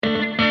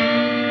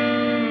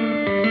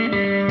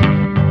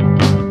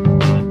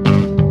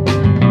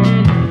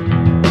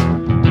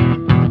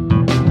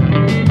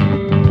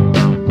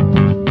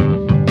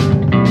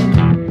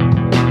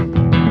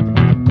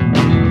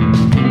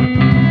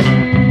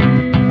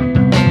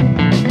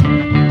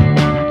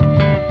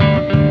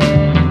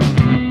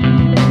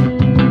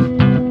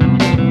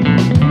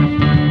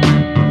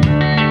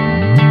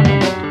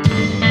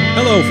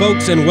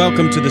folks, and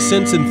welcome to the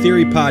Sense and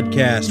Theory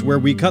podcast, where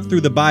we cut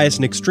through the bias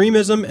and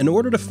extremism in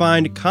order to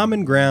find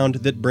common ground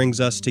that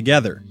brings us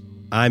together.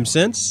 I'm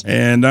Sense.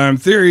 And I'm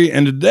Theory,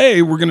 and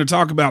today we're going to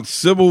talk about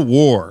Civil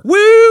War.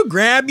 Woo!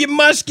 Grab your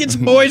muskets,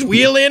 boys.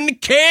 Wheel in the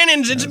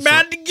cannons. It's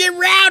about to get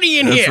rowdy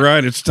in here. That's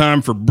right. It's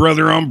time for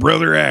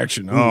brother-on-brother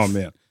action. Oof. Oh,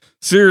 man.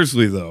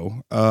 Seriously,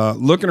 though,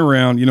 looking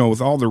around,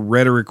 with all the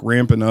rhetoric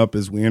ramping up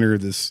as we enter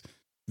this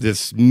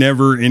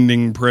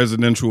never-ending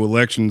presidential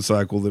election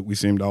cycle that we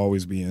seem to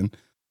always be in,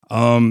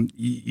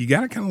 you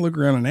got to kind of look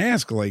around and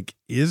ask,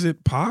 is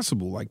it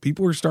possible?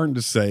 People are starting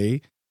to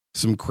say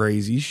some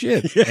crazy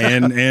shit. Yeah.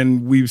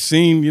 And we've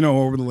seen,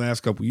 over the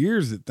last couple of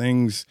years that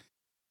things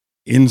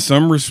in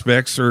some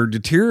respects are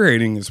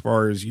deteriorating as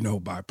far as,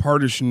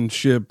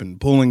 bipartisanship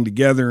and pulling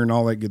together and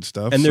all that good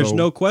stuff. And there's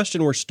no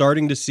question we're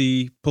starting to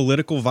see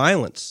political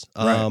violence,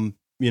 right.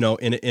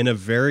 In a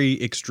very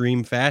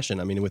extreme fashion.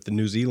 I mean, with the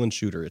New Zealand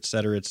shooter, et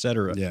cetera, et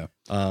cetera. Yeah.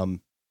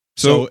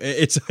 So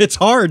it's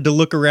hard to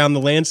look around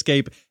the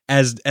landscape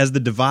as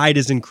the divide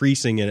is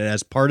increasing and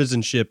as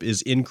partisanship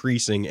is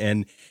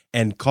increasing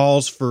and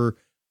calls for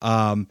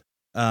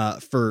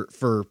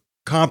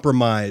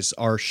compromise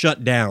are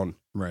shut down.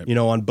 Right.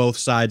 On both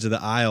sides of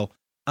the aisle.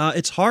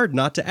 It's hard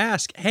not to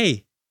ask,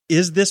 hey,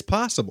 is this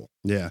possible?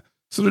 Yeah.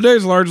 So today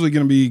is largely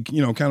going to be,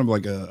 kind of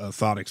like a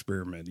thought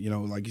experiment.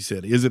 Like you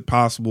said, is it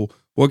possible?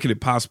 What could it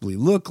possibly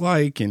look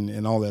like?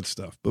 And all that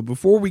stuff. But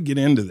before we get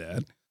into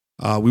that,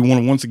 we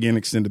want to once again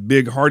extend a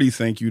big hearty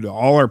thank you to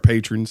all our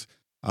patrons.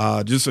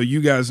 Just so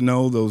you guys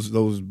know,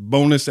 those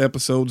bonus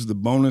episodes, the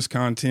bonus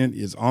content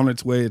is on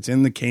its way. It's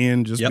in the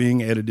can, just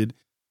being edited.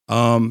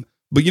 But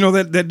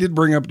that did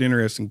bring up an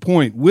interesting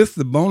point. With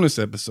the bonus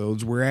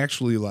episodes, we're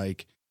actually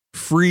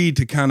free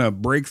to kind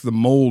of break the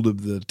mold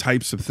of the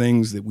types of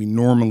things that we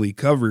normally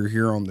cover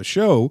here on the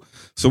show.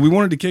 So we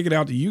wanted to kick it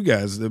out to you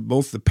guys,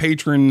 both the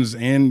patrons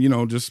and,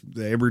 just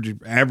the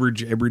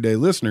average everyday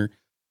listener.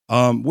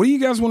 What do you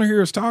guys want to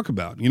hear us talk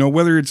about?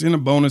 Whether it's in a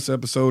bonus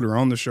episode or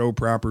on the show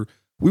proper,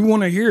 we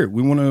want to hear it.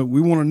 We want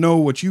to know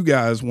what you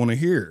guys want to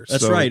hear.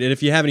 That's right. And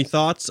if you have any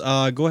thoughts,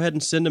 go ahead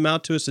and send them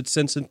out to us at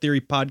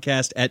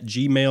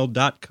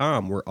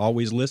senseandtheorypodcast@gmail.com. We're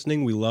always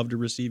listening. We love to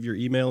receive your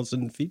emails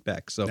and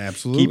feedback. So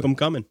absolutely, keep them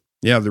coming.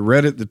 Yeah, the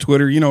Reddit, the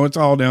Twitter, it's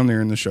all down there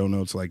in the show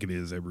notes like it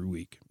is every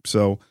week.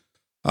 So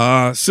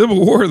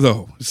Civil War,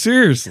 though,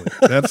 seriously,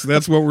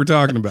 that's what we're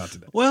talking about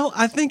today. Well,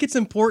 I think it's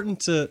important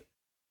to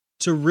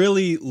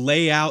really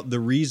lay out the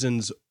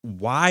reasons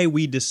why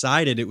we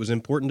decided it was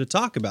important to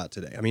talk about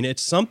today. I mean,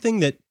 it's something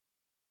that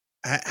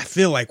I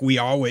feel like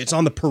it's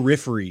on the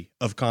periphery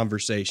of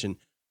conversation,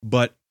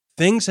 but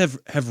things have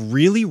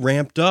really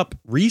ramped up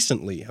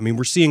recently. I mean,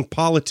 we're seeing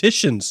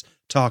politicians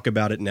talk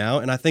about it now,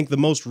 and I think the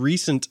most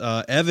recent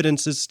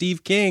evidence is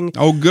Steve King.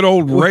 Oh, good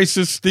old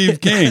racist Steve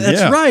King.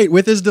 That's right,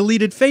 with his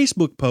deleted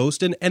Facebook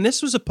post, and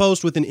this was a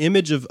post with an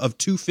image of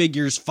two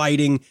figures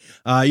fighting,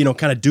 kind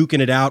of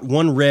duking it out,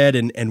 one red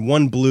and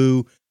one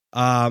blue,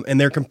 and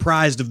they're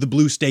comprised of the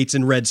blue states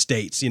and red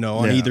states,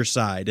 on either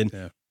side. And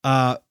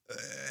the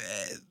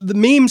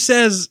meme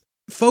says,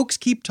 folks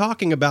keep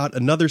talking about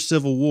another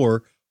civil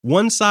war.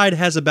 One side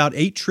has about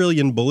 8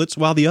 trillion bullets,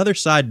 while the other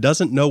side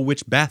doesn't know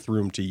which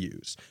bathroom to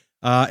use.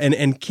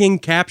 And King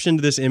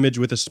captioned this image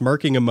with a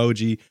smirking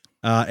emoji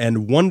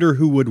and wonder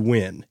who would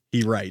win,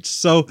 he writes.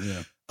 So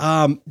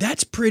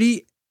that's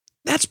pretty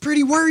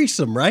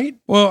worrisome, right?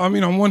 Well, I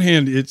mean, on one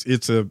hand, it's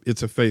a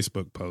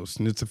Facebook post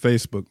and it's a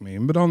Facebook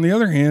meme, but on the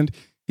other hand,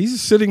 he's a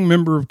sitting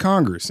member of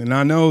Congress, and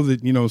I know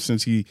that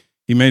since he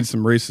made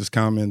some racist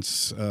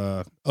comments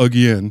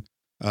again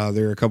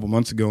there a couple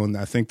months ago, and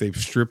I think they've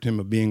stripped him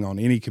of being on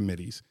any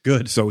committees.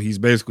 Good. So he's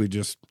basically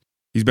just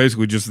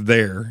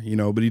there,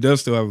 but he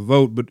does still have a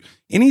vote. But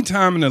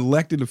anytime an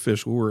elected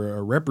official or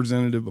a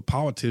representative, a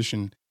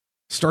politician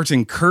starts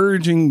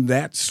encouraging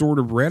that sort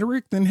of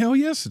rhetoric, then hell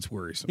yes, it's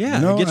worrisome.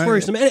 Yeah, it gets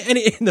worrisome. And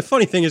the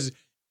funny thing is,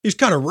 he's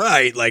kind of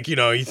right.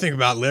 You think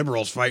about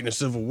liberals fighting a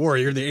civil war.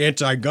 You're the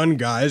anti-gun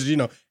guys,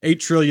 8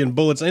 trillion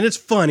bullets. And it's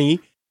funny,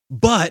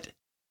 but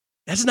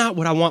that's not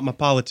what I want my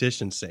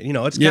politicians saying. It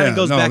kind of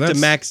goes back to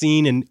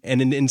Maxine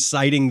and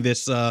inciting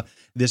this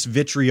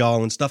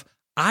vitriol and stuff.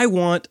 I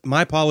want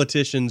my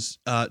politicians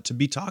to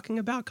be talking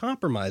about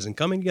compromise and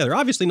coming together.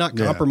 Obviously not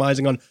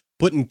compromising on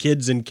putting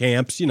kids in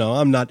camps.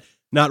 I'm not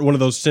one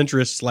of those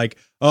centrists like,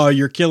 oh,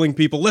 you're killing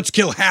people, let's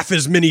kill half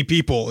as many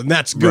people, and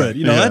that's good.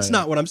 Right. That's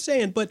not what I'm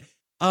saying. But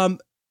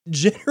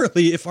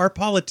generally, if our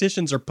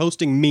politicians are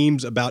posting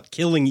memes about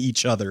killing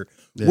each other,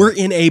 we're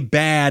in a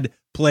bad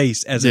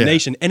place as a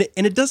nation. And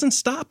it doesn't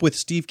stop with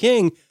Steve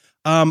King.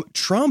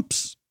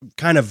 Trump's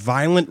kind of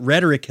violent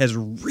rhetoric has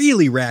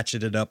really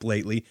ratcheted up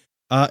lately.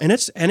 And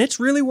it's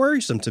really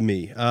worrisome to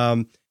me.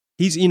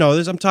 He's,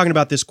 I'm talking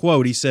about this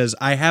quote. He says,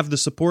 I have the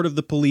support of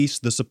the police,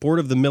 the support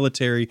of the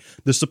military,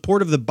 the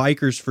support of the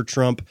bikers for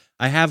Trump.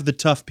 I have the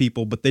tough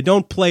people, but they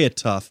don't play it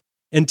tough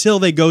until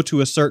they go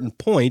to a certain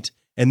point,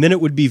 and then it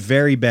would be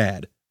very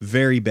bad.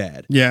 Very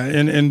bad. Yeah,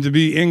 and to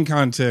be in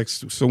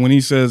context, so when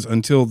he says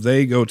until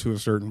they go to a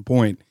certain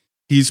point,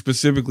 he's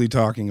specifically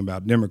talking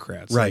about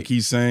Democrats. Right. Like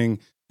he's saying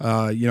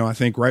I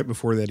think right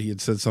before that he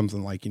had said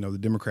something like, the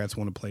Democrats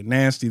want to play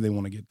nasty, they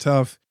want to get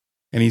tough.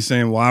 And he's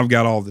saying, well, I've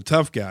got all the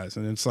tough guys.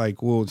 And it's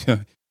like, well,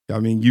 I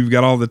mean, you've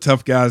got all the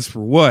tough guys for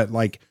what?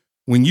 Like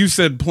when you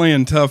said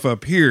playing tough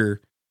up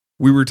here,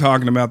 we were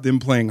talking about them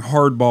playing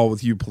hardball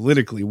with you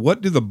politically.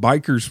 What do the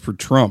bikers for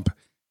Trump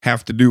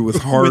have to do with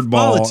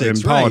hardball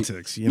and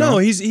politics? No,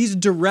 he's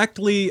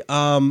directly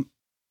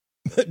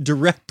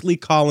directly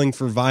calling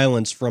for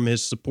violence from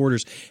his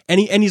supporters,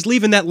 and he's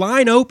leaving that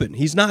line open.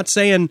 He's not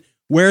saying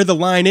where the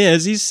line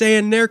is. He's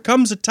saying there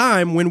comes a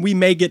time when we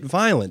may get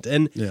violent.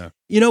 And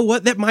you know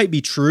what? That might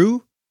be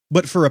true.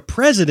 But for a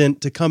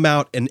president to come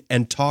out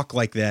and talk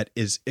like that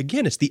is,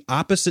 again, it's the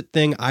opposite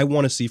thing I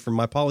want to see from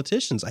my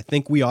politicians. I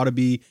think we ought to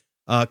be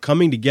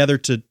coming together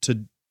to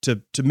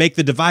make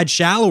the divide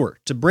shallower,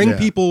 to bring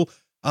people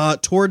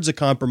towards a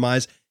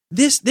compromise.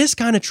 This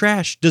kind of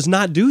trash does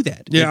not do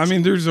that. Yeah, I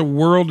mean, there's a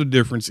world of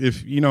difference. If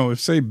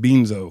say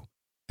Beanzo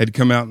had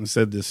come out and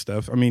said this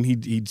stuff, I mean,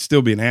 he'd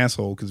still be an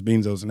asshole because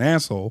Beanzo's an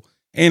asshole,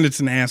 and it's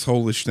an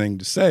asshole-ish thing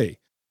to say.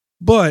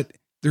 But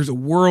there's a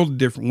world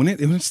different. When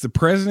it's the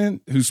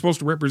president who's supposed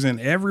to represent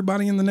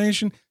everybody in the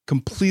nation,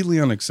 completely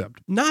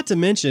unacceptable. Not to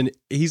mention,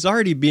 he's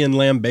already being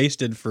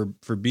lambasted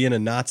for being a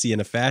Nazi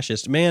and a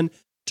fascist. Man,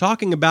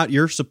 talking about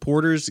your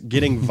supporters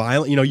getting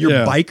violent, your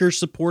biker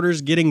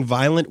supporters getting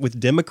violent with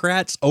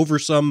Democrats over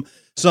some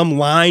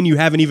line you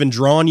haven't even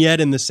drawn yet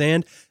in the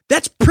sand,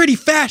 that's pretty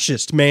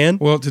fascist, man.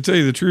 Well, to tell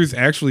you the truth,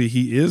 actually,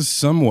 he is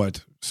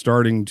somewhat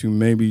starting to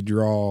maybe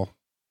draw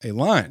a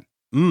line.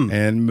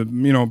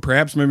 And,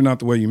 perhaps maybe not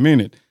the way you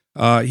mean it.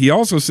 He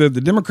also said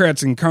the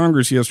Democrats in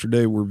Congress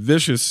yesterday were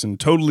vicious and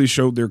totally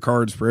showed their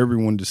cards for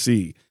everyone to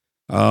see.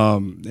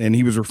 And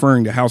he was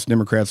referring to House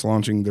Democrats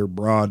launching their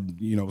broad,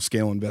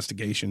 scale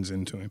investigations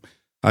into him.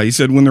 He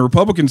said when the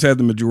Republicans had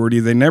the majority,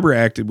 they never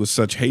acted with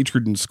such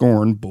hatred and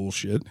scorn.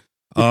 Bullshit.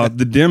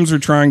 The Dems are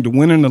trying to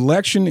win an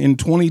election in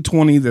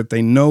 2020 that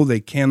they know they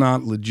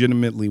cannot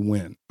legitimately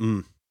win.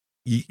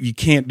 You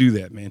can't do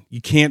that, man.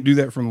 You can't do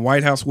that from the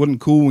White House. Wasn't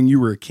cool when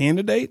you were a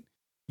candidate.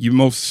 You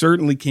most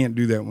certainly can't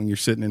do that when you're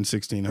sitting in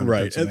 1600.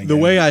 Right. The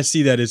way I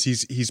see that is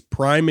he's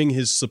priming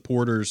his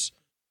supporters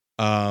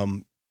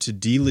to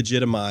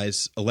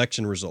delegitimize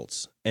election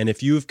results. And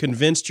if you have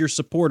convinced your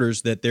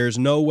supporters that there's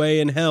no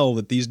way in hell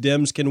that these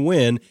Dems can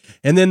win,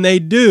 and then they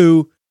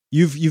do,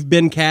 you've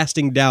been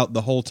casting doubt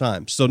the whole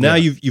time. So now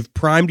you've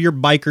primed your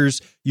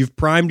bikers, you've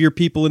primed your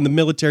people in the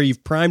military,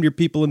 you've primed your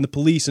people in the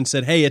police and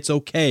said, hey, it's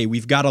okay,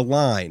 we've got a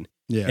line.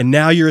 Yeah. And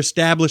now you're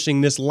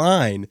establishing this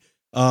line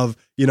of,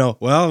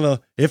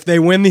 if they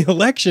win the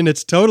election,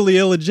 it's totally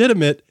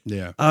illegitimate.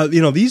 Yeah.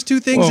 These two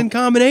things in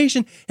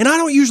combination. And I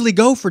don't usually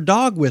go for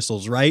dog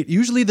whistles, right?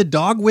 Usually the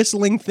dog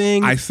whistling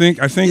thing. I think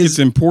it's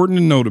important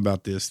to note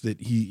about this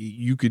that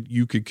you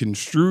could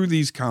construe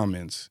these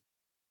comments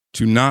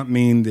to not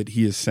mean that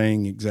he is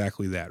saying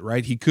exactly that,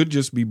 right? He could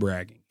just be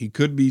bragging. He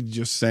could be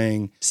just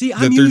saying, see,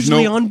 I'm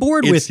usually on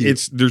board with you.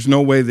 There's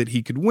no way that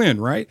he could win,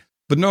 right?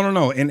 But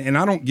no. And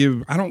I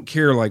don't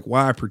care like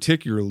why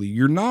particularly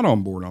you're not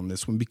on board on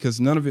this one, because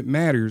none of it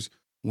matters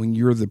when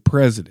you're the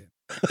president.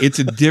 It's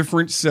a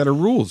different set of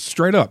rules,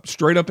 straight up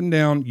and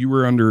down. You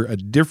were under a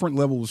different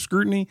level of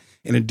scrutiny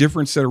and a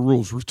different set of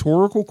rules.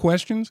 Rhetorical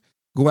questions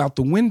go out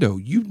the window.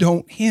 You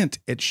don't hint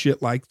at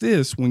shit like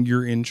this when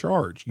you're in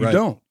charge. You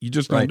don't. You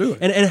just don't do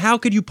it. And how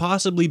could you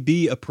possibly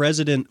be a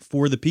president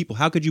for the people?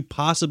 How could you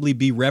possibly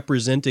be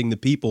representing the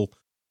people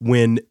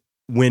when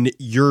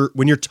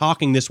you're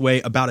talking this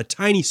way about a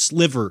tiny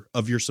sliver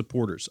of your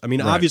supporters? I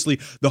mean, obviously,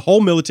 the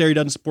whole military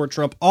doesn't support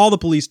Trump. All the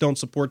police don't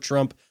support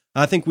Trump.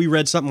 I think we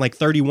read something like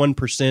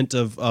 31%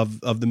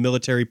 of the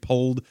military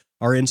polled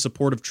are in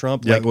support of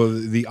Trump. Yeah,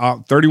 the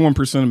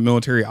 31% of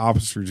military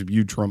officers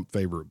view Trump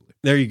favorably.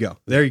 There you go.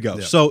 Yeah.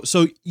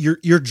 So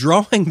you're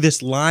drawing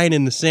this line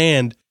in the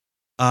sand,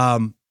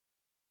 kind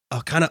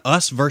of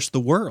us versus the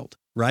world,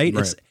 right?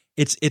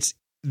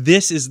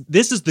 This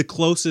is the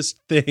closest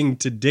thing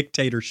to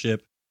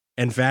dictatorship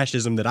and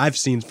fascism that I've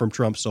seen from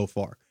Trump so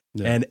far.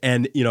 Yeah.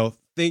 And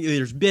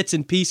there's bits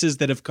and pieces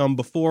that have come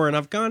before, and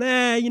I've gone,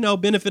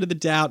 benefit of the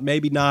doubt,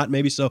 maybe not,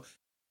 maybe so.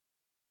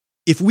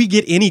 If we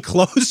get any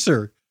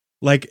closer,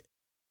 like,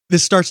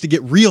 this starts to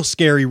get real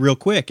scary real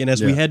quick. And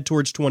as we head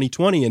towards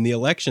 2020 and the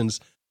elections,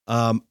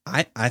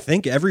 I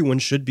think everyone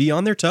should be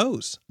on their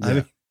toes. Yeah. I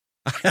mean,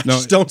 I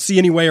just don't see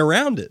any way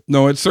around it.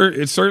 No, it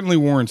certainly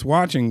warrants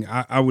watching.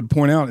 I would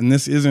point out, and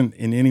this isn't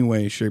in any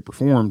way, shape, or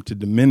form to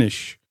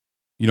diminish,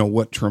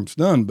 what Trump's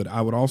done, but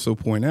I would also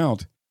point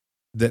out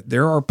that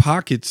there are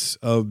pockets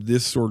of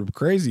this sort of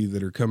crazy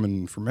that are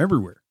coming from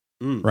everywhere,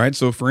 right?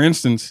 So, for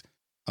instance,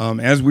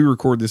 as we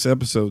record this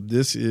episode,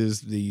 this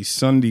is the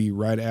Sunday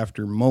right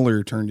after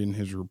Mueller turned in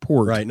his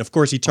report. Right. And of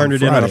course, he turned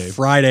it in on a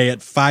Friday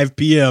at 5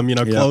 p.m.,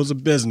 close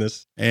of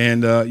business.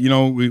 And,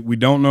 we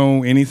don't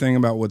know anything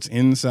about what's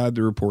inside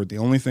the report. The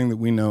only thing that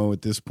we know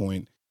at this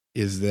point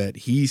is that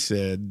he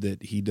said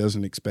that he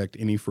doesn't expect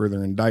any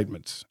further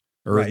indictments.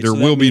 or Right, there so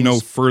that will be no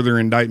means- further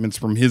indictments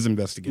from his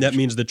investigation. That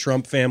means the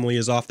Trump family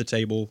is off the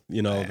table.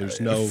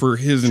 There's no for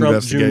his Trump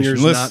investigation.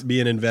 Jr.'s not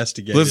being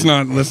investigated. Let's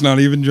not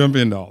even jump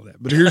into all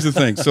that. But here's the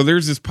thing. So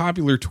there's this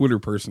popular Twitter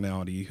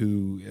personality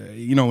who,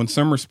 in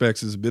some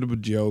respects is a bit of a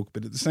joke,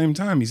 but at the same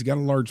time, he's got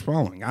a large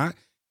following.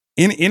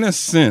 In a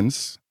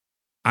sense,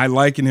 I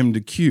liken him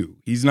to Q.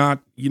 He's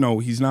not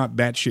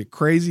batshit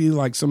crazy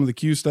like some of the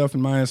Q stuff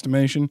in my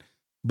estimation,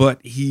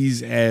 but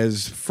he's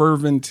as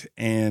fervent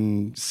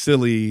and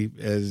silly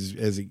as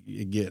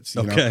it gets.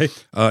 Okay.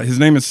 His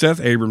name is Seth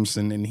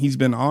Abramson, and he's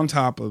been on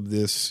top of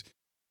this,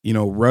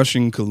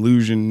 Russian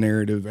collusion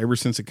narrative ever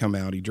since it come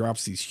out. He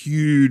drops these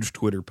huge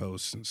Twitter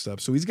posts and stuff.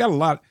 So he's got a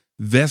lot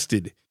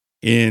vested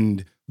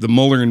in the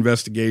Mueller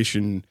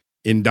investigation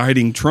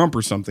indicting Trump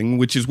or something,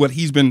 which is what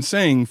he's been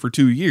saying for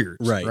 2 years.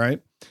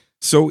 Right.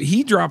 So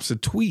he drops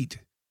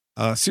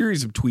a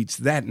series of tweets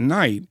that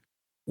night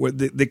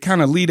that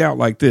kind of lead out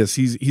like this.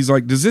 He's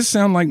like, does this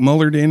sound like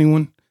Mueller to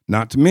anyone?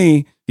 Not to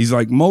me. He's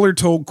like, Mueller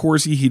told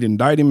Corsi he'd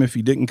indict him if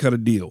he didn't cut a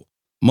deal.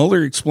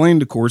 Mueller explained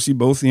to Corsi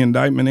both the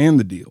indictment and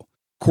the deal.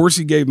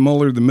 Corsi gave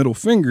Mueller the middle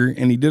finger,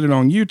 and he did it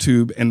on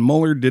YouTube, and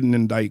Mueller didn't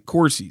indict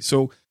Corsi.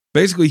 So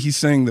basically he's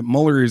saying that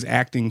Mueller is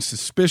acting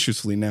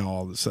suspiciously now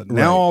all of a sudden.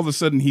 Right. Now all of a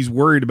sudden he's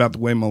worried about the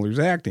way Mueller's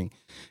acting.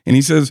 And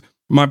he says,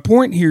 my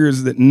point here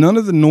is that none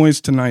of the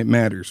noise tonight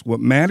matters. What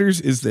matters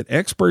is that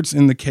experts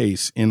in the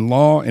case, in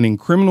law and in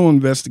criminal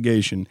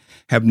investigation,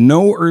 have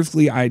no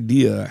earthly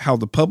idea how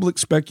the public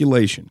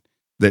speculation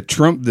that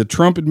the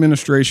Trump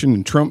administration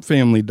and Trump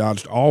family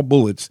dodged all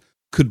bullets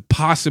could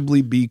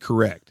possibly be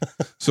correct.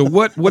 So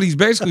what he's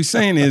basically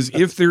saying is,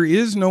 if there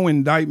is no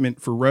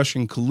indictment for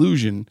Russian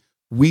collusion,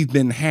 we've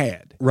been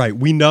had. Right.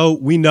 We know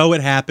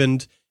it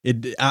happened.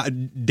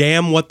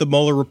 Damn what the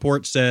Mueller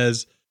report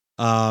says.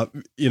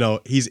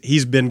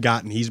 He's been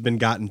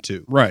gotten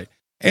too. Right.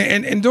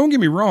 And don't get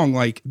me wrong,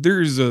 like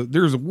there's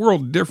a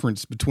world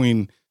difference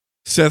between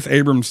Seth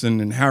Abramson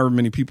and however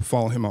many people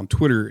follow him on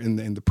Twitter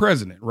and the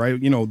president, right?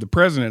 The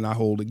president I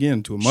hold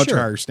again to a much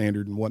higher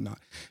standard and whatnot.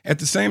 At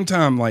the same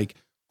time, like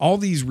all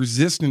these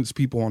resistance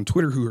people on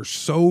Twitter who are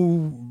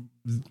so,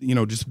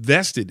 just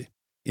vested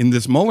in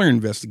this Mueller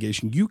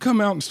investigation, you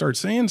come out and start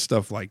saying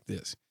stuff like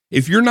this.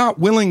 If you're not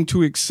willing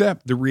to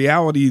accept the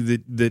reality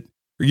that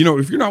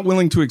if you're not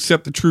willing to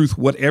accept the truth,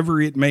 whatever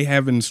it may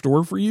have in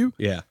store for you,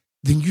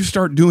 then you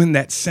start doing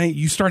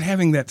you start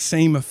having that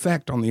same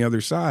effect on the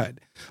other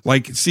side.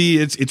 Like, see,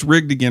 it's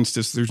rigged against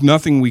us. There's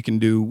nothing we can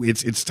do.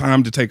 It's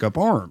time to take up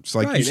arms.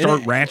 Like, you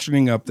start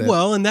ratcheting up that.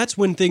 Well, and that's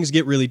when things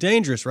get really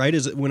dangerous, right?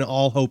 Is when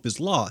all hope is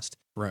lost.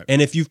 Right.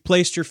 And if you've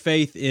placed your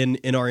faith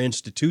in our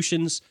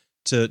institutions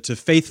to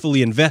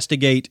faithfully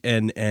investigate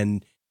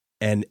and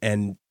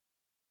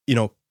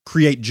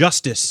create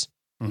justice,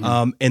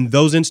 and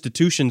those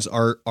institutions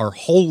are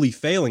wholly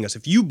failing us.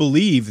 If you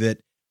believe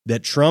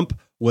that Trump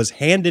was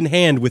hand in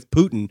hand with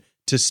Putin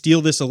to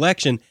steal this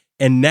election,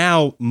 and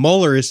now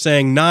Mueller is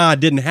saying, nah, it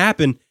didn't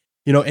happen,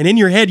 and in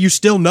your head you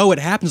still know it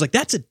happens, like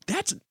that's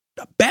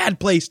a bad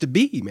place to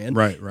be, man.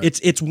 Right.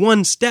 It's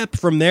one step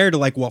from there to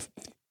like, well,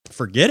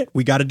 forget it.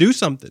 We got to do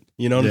something.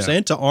 You know what I'm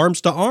saying? To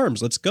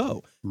arms. Let's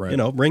go. Right.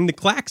 Ring the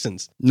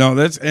klaxons. No,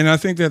 and I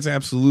think that's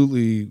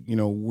absolutely,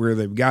 where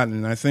they've gotten.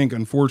 And I think,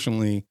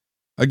 unfortunately,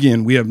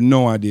 again, we have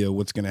no idea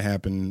what's going to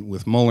happen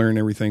with Mueller and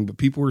everything, but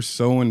people are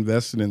so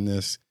invested in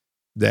this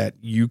that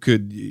you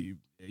could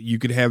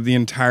have the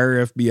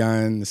entire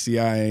FBI and the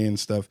CIA and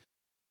stuff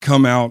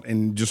come out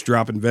and just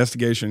drop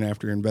investigation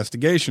after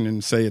investigation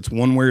and say it's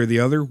one way or the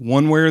other.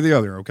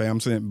 Okay, I'm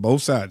saying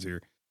both sides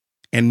here,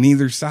 and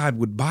neither side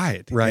would buy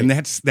it. Right, and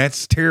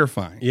that's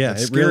terrifying. Yeah,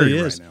 that's it really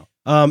is. Right now.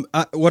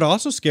 What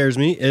also scares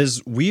me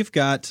is we've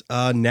got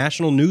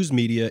national news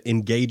media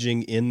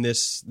engaging in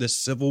this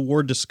Civil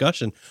War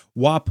discussion.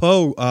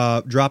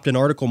 WAPO dropped an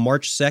article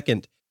March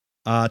 2nd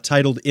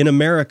titled, "In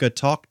America,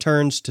 Talk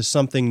Turns to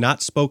Something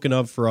Not Spoken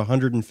of for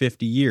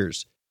 150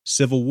 Years,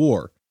 Civil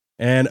War."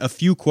 And a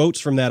few quotes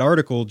from that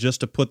article just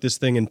to put this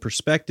thing in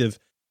perspective.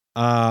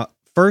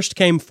 First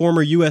came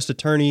former U.S.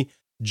 Attorney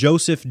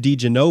Joseph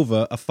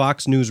DeGenova, a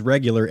Fox News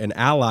regular and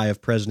ally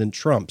of President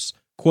Trump's.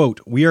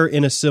 Quote, "We are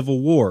in a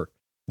civil war.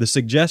 The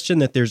suggestion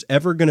that there's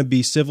ever going to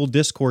be civil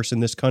discourse in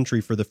this country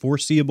for the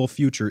foreseeable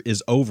future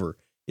is over.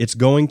 It's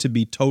going to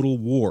be total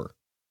war."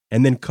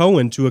 And then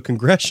Cohen to a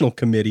congressional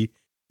committee,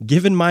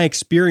 "Given my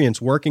experience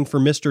working for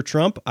Mr.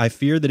 Trump, I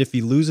fear that if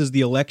he loses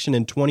the election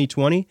in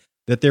 2020,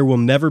 that there will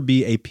never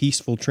be a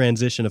peaceful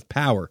transition of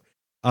power."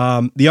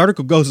 The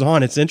article goes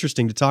on. It's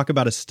interesting to talk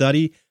about a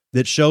study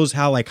that shows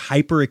how like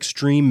hyper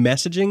extreme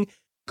messaging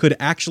could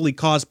actually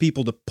cause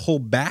people to pull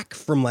back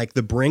from like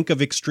the brink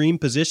of extreme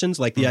positions.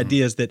 Like the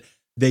idea is that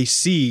they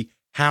see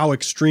how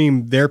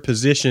extreme their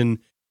position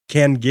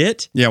can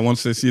get. Yeah,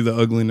 once they see the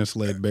ugliness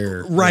laid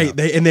bare. Right.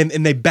 Yeah.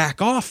 They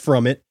back off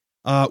from it,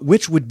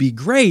 which would be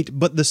great.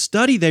 But the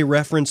study they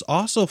reference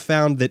also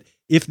found that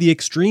if the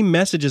extreme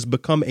messages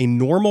become a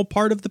normal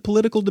part of the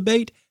political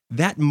debate,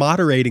 that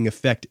moderating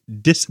effect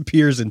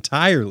disappears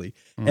entirely.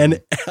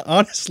 And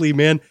honestly,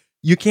 man,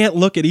 you can't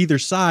look at either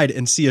side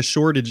and see a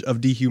shortage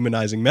of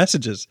dehumanizing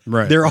messages.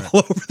 Right, They're right.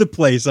 all over the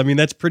place. I mean,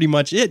 that's pretty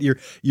much it.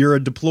 You're a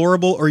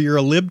deplorable or you're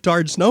a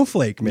libtard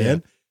snowflake, man.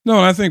 Yeah. No,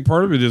 and I think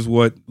part of it is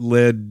what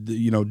led,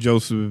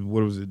 Joseph,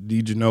 what was it,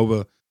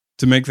 DeGenova,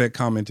 to make that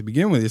comment to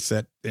begin with. It's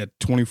that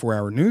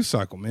 24-hour news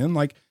cycle, man.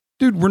 Like,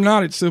 dude, we're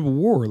not at civil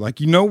war. Like,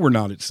 we're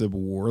not at civil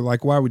war.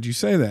 Like, why would you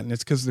say that? And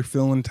it's because they're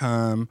filling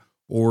time.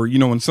 Or,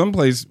 in some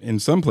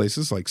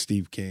places like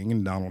Steve King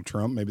and Donald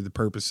Trump, maybe the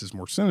purpose is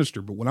more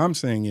sinister. But what I'm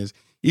saying is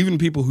even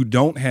people who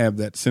don't have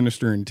that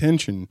sinister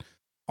intention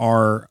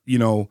are,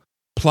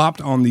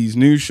 plopped on these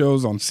news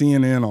shows on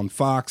CNN, on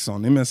Fox,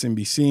 on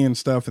MSNBC and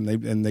stuff,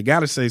 and they got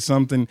to say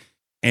something,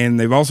 and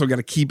they've also got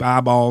to keep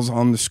eyeballs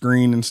on the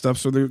screen and stuff.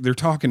 So they're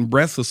talking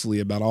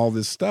breathlessly about all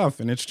this stuff,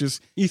 and it's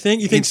just you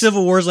think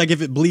Civil War is like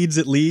if it bleeds,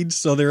 it leads.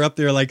 So they're up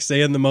there like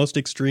saying the most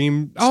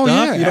extreme stuff.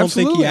 Yeah, you don't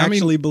absolutely. think he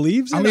actually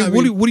believes it? I mean,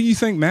 what do you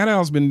think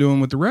Maddow's been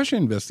doing with the Russia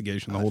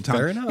investigation the whole time?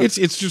 Fair enough.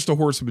 It's just a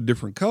horse of a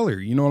different color.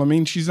 You know what I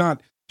mean? She's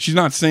not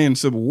saying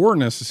civil war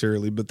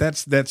necessarily, but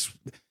that's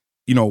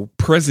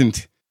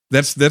present.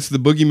 That's the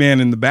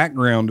boogeyman in the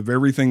background of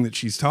everything that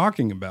she's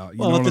talking about.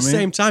 Well, at the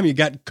same time, you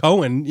got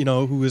Cohen,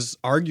 who is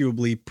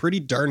arguably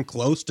pretty darn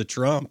close to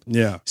Trump.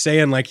 Yeah.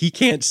 Saying like he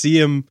can't see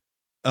him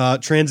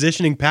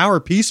transitioning power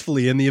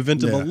peacefully in the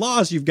event of a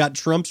loss. You've got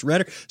Trump's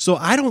rhetoric. So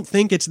I don't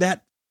think it's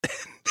that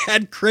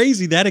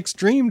crazy, that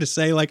extreme to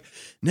say like,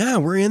 no,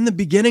 we're in the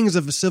beginnings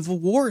of a civil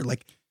war.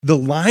 Like the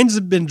lines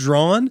have been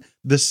drawn.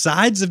 The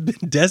sides have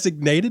been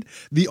designated.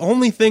 The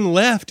only thing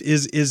left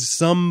is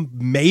some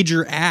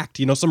major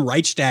act, some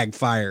Reichstag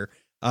fire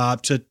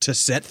to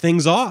set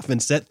things off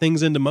and set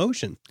things into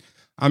motion.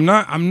 I'm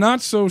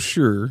not so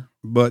sure,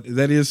 but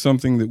that is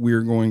something that we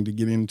are going to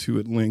get into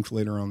at length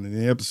later on in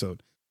the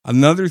episode.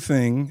 Another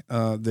thing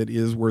that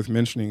is worth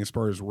mentioning as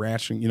far as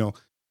rationing,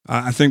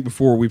 I think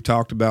before we've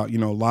talked about,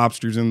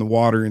 lobsters in the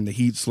water and the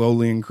heat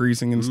slowly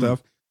increasing and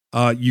stuff.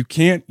 You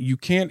can't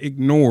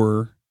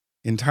ignore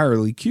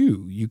entirely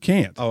Q. You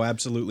can't. Oh,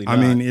 absolutely not.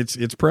 I mean,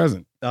 it's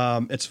present.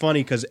 It's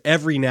funny because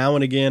every now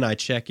and again I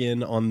check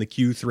in on the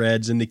Q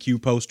threads and the Q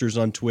posters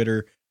on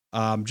Twitter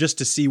just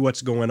to see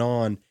what's going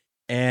on.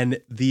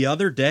 And the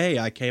other day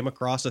I came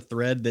across a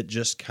thread that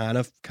just kind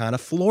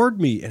of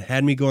floored me and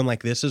had me going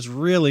like, this is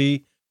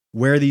really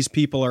where these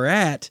people are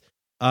at.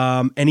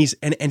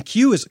 And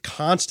Q is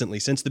constantly,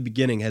 since the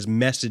beginning, has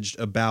messaged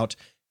about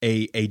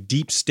a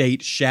deep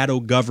state shadow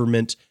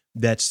government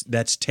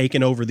that's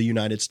taken over the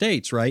United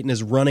States, right? And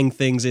is running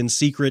things in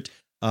secret,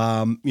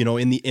 in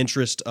the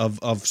interest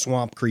of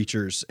swamp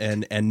creatures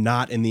and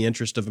not in the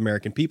interest of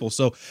American people.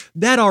 So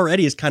that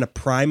already is kind of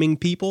priming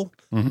people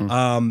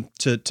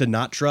to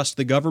not trust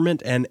the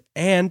government, and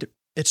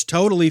it's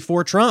totally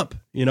for Trump,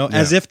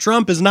 as if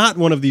Trump is not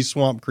one of these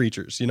swamp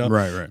creatures,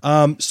 Right.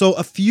 So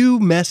a few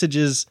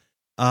messages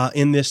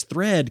in this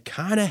thread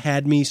kind of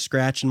had me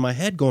scratching my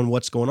head going,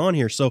 what's going on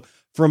here? So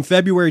from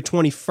February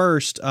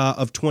 21st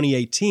of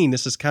 2018,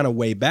 this is kind of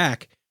way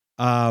back,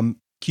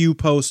 Q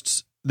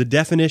posts the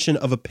definition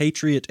of a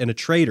patriot and a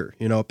traitor.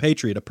 A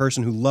patriot, a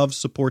person who loves,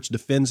 supports,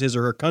 defends his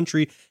or her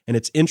country and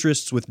its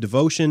interests with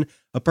devotion,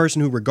 a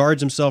person who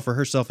regards himself or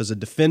herself as a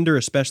defender,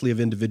 especially of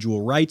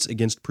individual rights,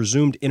 against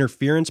presumed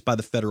interference by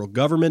the federal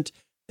government.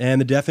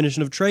 And the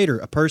definition of traitor,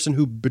 a person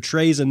who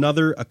betrays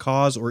another, a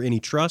cause, or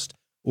any trust,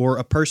 or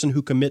a person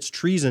who commits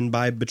treason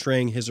by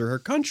betraying his or her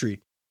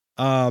country.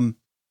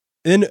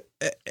 And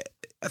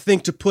I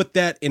think to put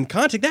that in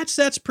context,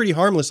 that's pretty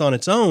harmless on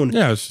its own.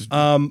 Yeah.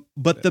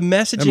 But the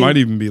messaging, it might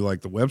even be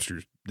like the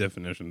Webster's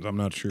definitions. I'm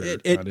not sure.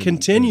 It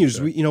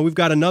continues. We've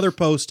got another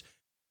post.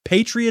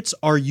 Patriots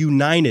are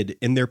united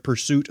in their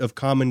pursuit of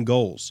common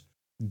goals.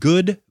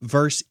 Good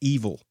versus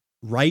evil.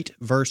 Right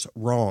versus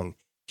wrong.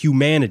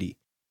 Humanity.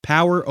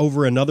 Power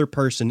over another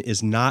person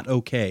is not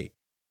okay.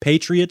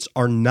 Patriots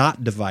are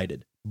not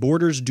divided.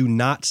 Borders do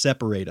not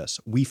separate us.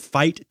 We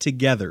fight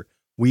together.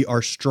 We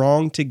are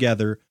strong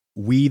together.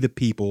 We the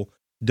people.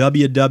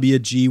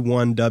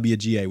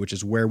 WWG1WGA, which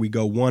is where we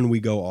go one, we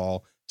go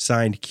all.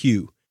 Signed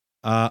Q.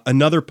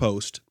 Another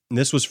post, and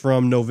this was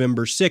from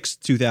November 6th,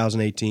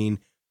 2018.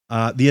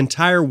 The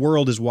entire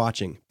world is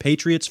watching.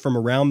 Patriots from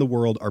around the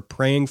world are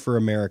praying for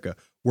America.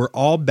 We're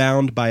all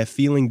bound by a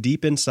feeling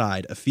deep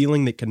inside, a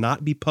feeling that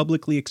cannot be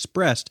publicly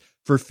expressed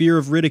for fear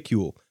of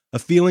ridicule, a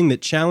feeling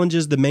that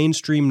challenges the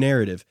mainstream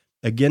narrative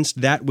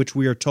against that which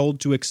we are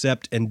told to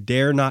accept and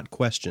dare not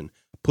question.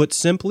 Put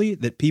simply,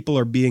 that people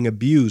are being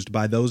abused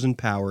by those in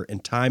power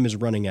and time is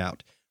running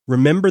out.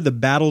 Remember the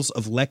battles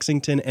of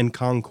Lexington and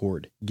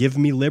Concord. Give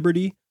me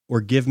liberty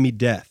or give me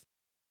death.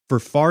 For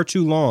far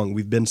too long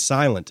we've been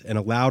silent and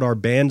allowed our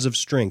bands of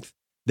strength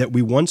that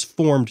we once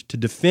formed to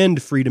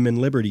defend freedom and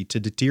liberty to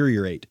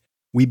deteriorate.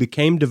 We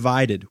became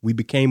divided. We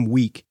became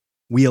weak.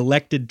 We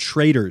elected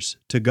traitors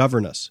to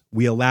govern us.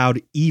 We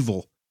allowed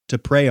evil to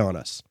prey on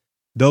us.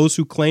 Those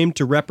who claimed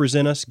to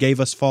represent us gave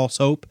us false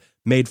hope,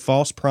 made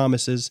false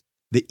promises.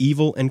 The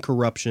evil and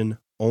corruption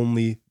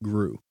only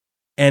grew.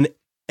 And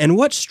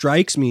what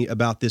strikes me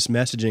about this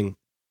messaging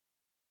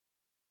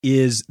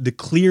is the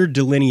clear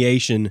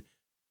delineation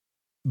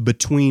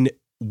between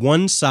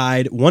one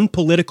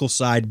political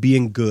side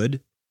being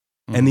good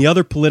and the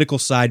other political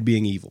side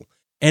being evil.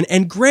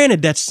 And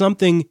granted, that's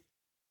something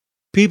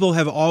people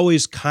have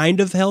always kind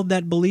of held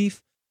that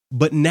belief,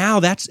 but now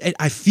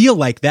I feel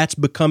like that's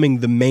becoming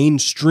the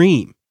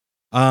mainstream.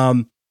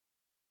 And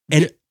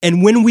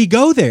when we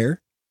go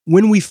there,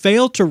 when we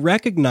fail to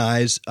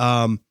recognize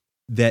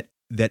that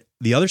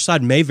the other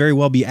side may very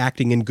well be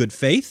acting in good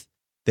faith,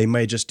 they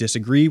may just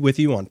disagree with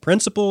you on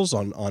principles,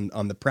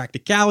 on the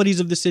practicalities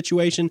of the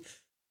situation,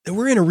 then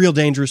we're in a real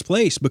dangerous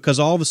place, because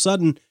all of a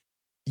sudden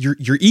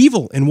you're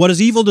evil. And what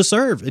does evil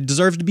deserve? It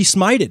deserves to be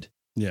smited.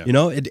 Yeah.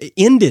 It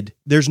ended.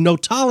 There's no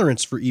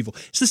tolerance for evil.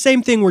 It's the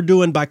same thing we're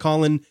doing by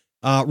calling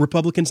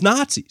Republicans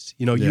Nazis.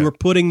 You are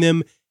putting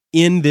them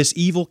in this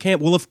evil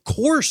camp. Well, of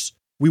course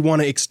we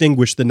want to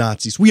extinguish the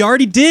Nazis. We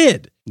already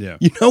did. Yeah.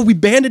 We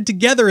banded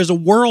together as a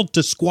world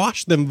to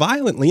squash them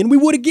violently, and we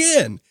would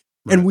again.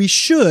 Right. And we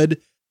should,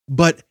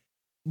 but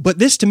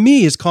this to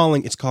me is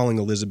calling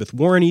Elizabeth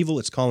Warren evil.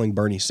 It's calling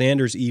Bernie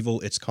Sanders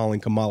evil. It's calling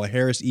Kamala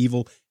Harris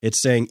evil. It's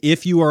saying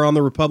if you are on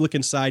the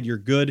Republican side, you're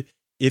good.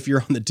 If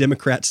you're on the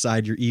Democrat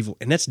side, you're evil.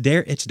 And it's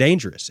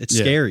dangerous. It's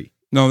scary.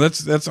 No,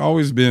 that's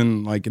always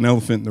been like an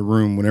elephant in the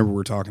room whenever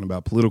we're talking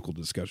about political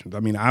discussions. I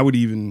mean, I would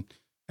even,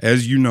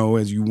 as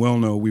you well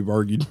know, we've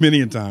argued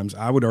many a times,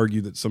 I would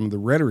argue that some of the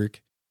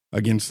rhetoric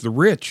against the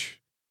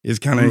rich is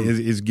kind of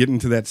is getting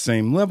to that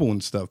same level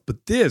and stuff.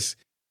 But this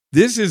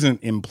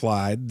isn't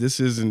implied. This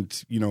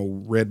isn't,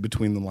 read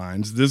between the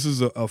lines. This is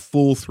a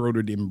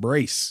full-throated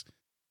embrace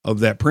of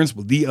that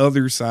principle. The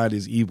other side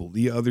is evil.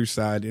 The other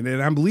side,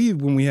 and I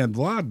believe when we had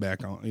Vlad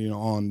back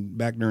on,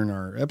 back during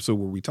our episode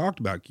where we talked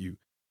about Q,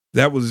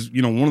 that was,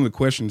 one of the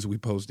questions we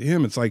posed to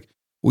him. It's like,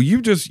 well,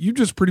 you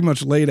just pretty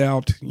much laid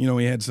out, he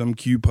had some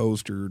Q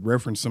post or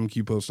referenced some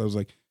Q post. I was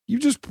like, you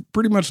just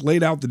pretty much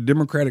laid out the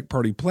Democratic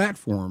Party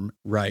platform.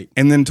 Right.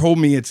 And then told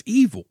me it's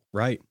evil.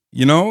 Right.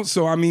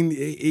 So, I mean,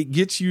 it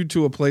gets you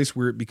to a place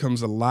where it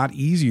becomes a lot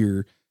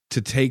easier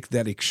to take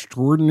that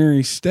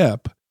extraordinary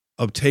step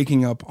of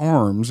taking up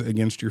arms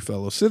against your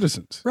fellow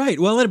citizens. Right.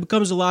 Well, it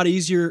becomes a lot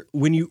easier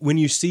when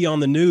you see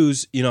on the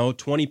news,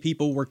 20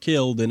 people were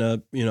killed in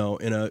a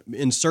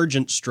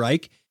insurgent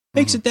strike.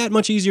 Makes it that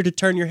much easier to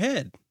turn your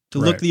head, to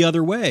look the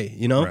other way,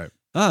 Right.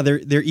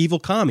 They're evil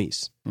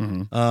commies.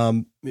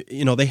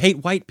 They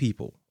hate white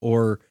people,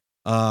 or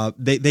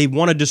they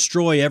want to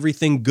destroy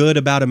everything good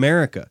about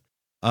America.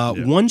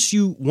 Once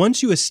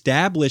you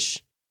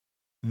establish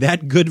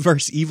that good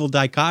versus evil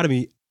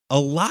dichotomy, a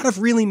lot of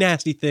really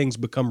nasty things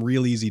become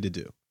real easy to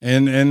do.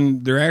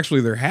 And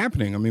they're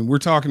happening. I mean, we're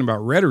talking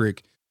about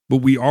rhetoric, but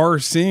we are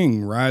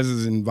seeing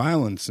rises in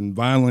violence and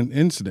violent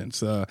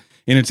incidents.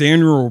 In its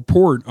annual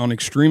report on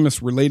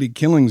extremist-related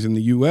killings in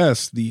the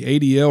U.S., the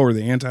ADL, or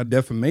the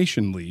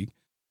Anti-Defamation League,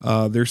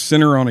 their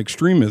Center on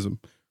Extremism,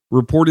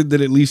 reported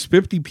that at least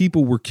 50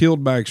 people were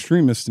killed by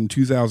extremists in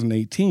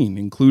 2018,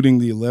 including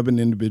the 11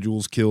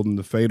 individuals killed in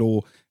the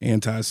fatal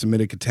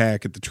anti-Semitic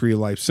attack at the Tree of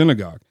Life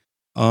Synagogue.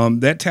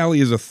 That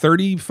tally is a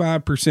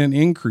 35%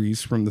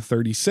 increase from the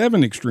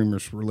 37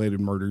 extremist-related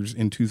murders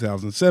in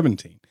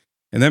 2017.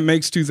 And that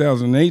makes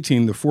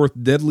 2018 the fourth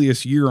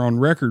deadliest year on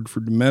record for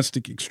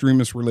domestic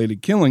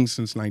extremist-related killings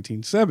since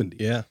 1970.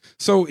 Yeah.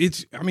 So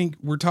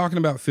we're talking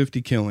about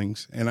 50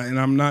 killings, and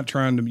I'm not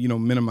trying to,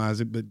 minimize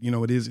it, but,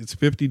 it's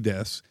 50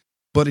 deaths,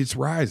 but it's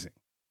rising.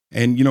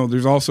 And,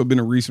 there's also been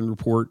a recent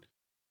report,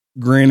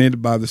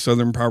 granted by the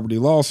Southern Poverty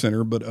Law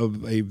Center, but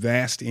of a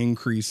vast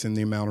increase in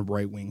the amount of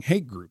right-wing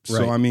hate groups.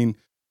 Right. So,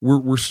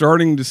 we're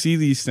starting to see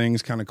these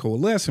things kind of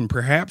coalesce, and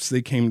perhaps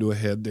they came to a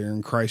head there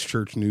in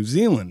Christchurch, New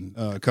Zealand,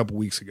 a couple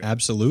weeks ago.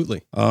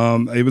 Absolutely.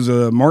 It was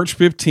March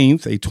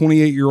 15th. A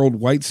 28-year-old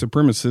white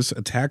supremacist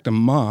attacked a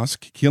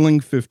mosque,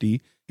 killing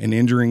 50 and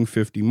injuring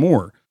 50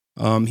 more.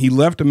 He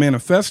left a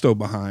manifesto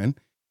behind,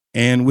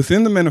 and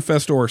within the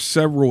manifesto are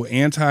several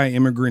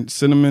anti-immigrant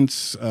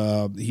sentiments.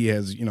 He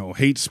has,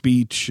 hate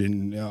speech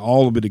and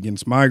all of it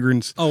against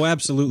migrants. Oh,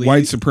 absolutely.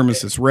 White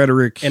supremacist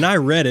rhetoric. And I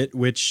read it,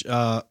 which,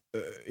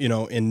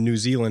 in New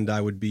Zealand,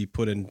 I would be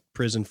put in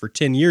prison for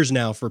 10 years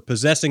now for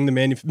possessing the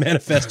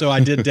manifesto.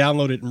 I did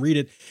download it and read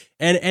it.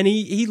 And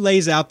he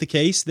lays out the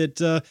case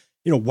that,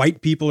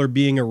 white people are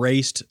being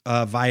erased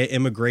via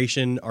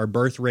immigration. Our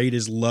birth rate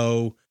is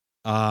low.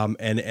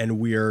 And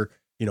we're,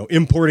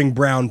 importing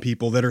brown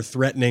people that are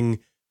threatening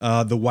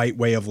the white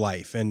way of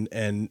life,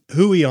 and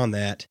hooey on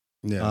that,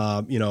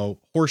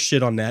 horse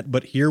shit on that.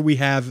 But here we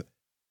have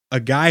a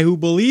guy who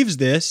believes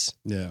this,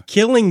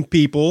 killing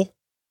people,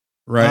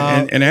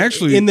 right, and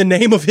actually in the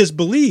name of his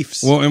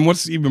beliefs. Well, and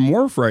what's even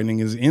more frightening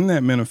is in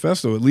that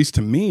manifesto, at least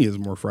to me, is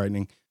more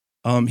frightening.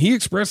 He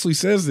expressly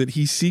says that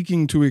he's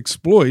seeking to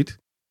exploit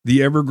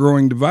the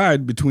ever-growing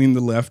divide between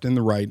the left and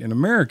the right in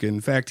America.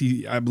 In fact,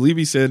 I believe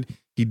he said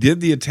he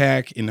did the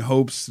attack in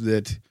hopes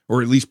that,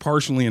 or at least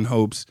partially in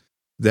hopes,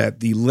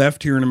 that the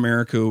left here in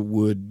America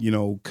would,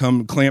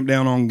 come clamp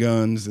down on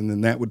guns, and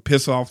then that would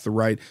piss off the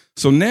right.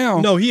 So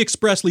now, no, he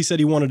expressly said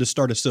he wanted to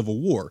start a civil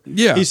war.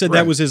 Yeah, he said right.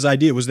 that was his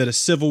idea, was that a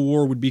civil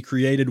war would be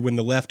created when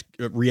the left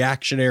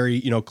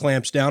reactionary,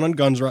 clamps down on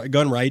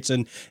gun rights,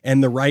 and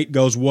the right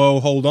goes, whoa,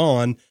 hold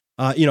on.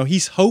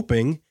 He's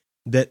hoping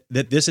that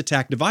this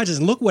attack divides us.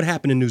 And look what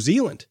happened in New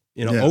Zealand.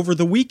 Over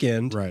the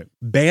weekend, right.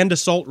 Banned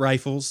assault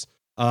rifles,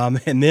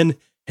 and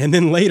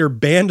then later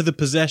banned the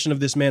possession of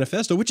this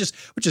manifesto, which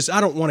is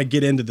I don't want to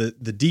get into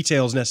the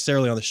details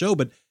necessarily on the show,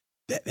 but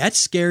that's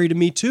scary to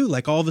me too.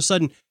 Like all of a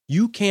sudden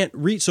you can't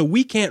read, so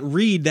we can't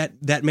read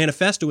that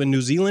manifesto in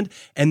New Zealand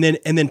and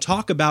then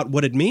talk about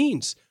what it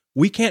means.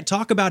 We can't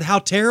talk about how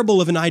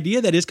terrible of an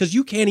idea that is because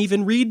you can't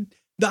even read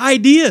the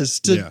ideas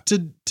to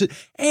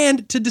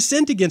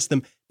dissent against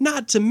them.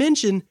 Not to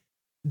mention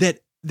that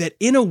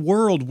in a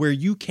world where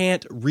you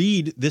can't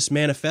read this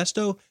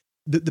manifesto,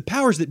 the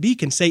powers that be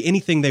can say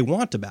anything they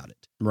want about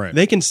it. Right.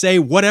 They can say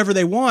whatever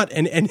they want,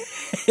 and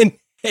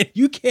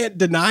you can't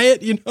deny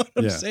it. You know what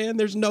I'm saying?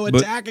 There's no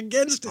attack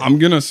against it. I'm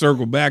going to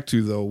circle back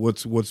to, though,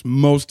 what's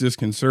most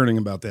disconcerting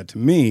about that to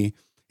me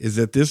is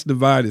that this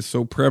divide is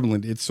so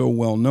prevalent, it's so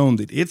well known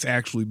that it's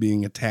actually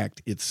being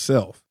attacked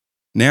itself.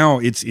 Now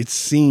it's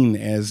seen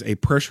as a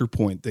pressure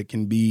point that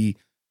can be,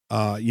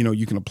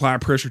 you can apply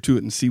pressure to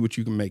it and see what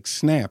you can make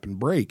snap and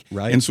break.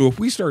 Right. And so if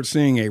we start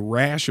seeing a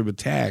rash of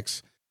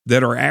attacks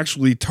that are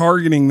actually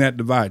targeting that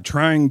divide,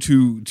 trying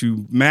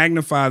to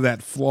magnify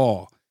that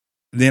flaw,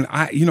 then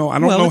I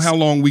don't know how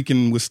long we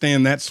can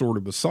withstand that sort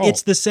of assault.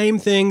 It's the same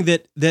thing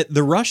that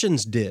the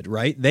Russians did,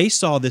 right? They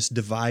saw this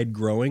divide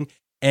growing,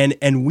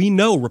 and we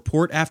know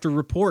report after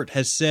report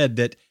has said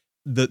that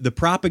the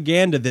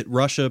propaganda that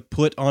Russia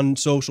put on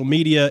social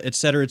media, et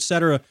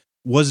cetera,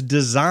 was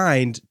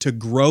designed to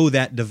grow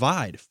that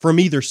divide from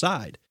either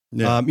side.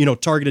 Yeah.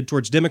 Targeted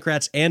towards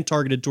Democrats and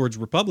targeted towards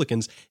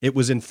Republicans. It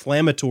was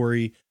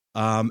inflammatory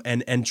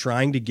and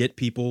trying to get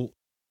people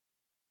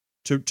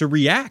to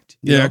react.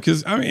 Yeah,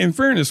 because in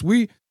fairness,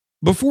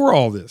 before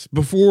all this,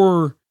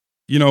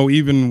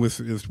 even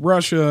with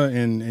Russia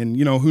and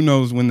who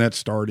knows when that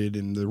started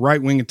and the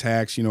right wing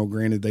attacks,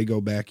 granted they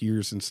go back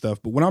years and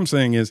stuff. But what I'm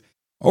saying is,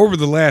 over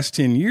the last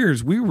 10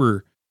 years, we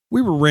were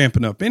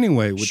ramping up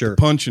anyway with the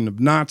punching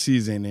of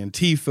Nazis and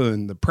Antifa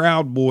and the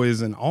Proud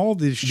Boys and all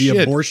this shit.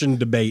 The abortion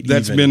debate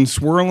that's been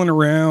swirling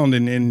around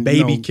and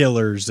baby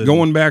killers.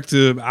 Going back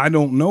to I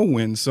don't know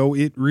when. So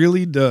it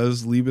really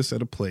does leave us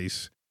at a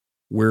place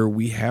where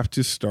we have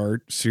to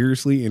start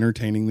seriously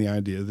entertaining the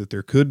idea that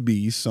there could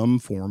be some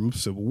form of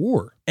civil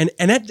war. And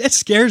that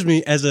scares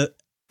me as a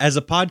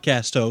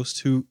podcast host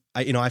who,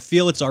 I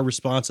feel it's our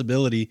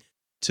responsibility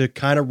to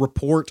kind of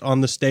report on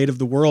the state of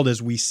the world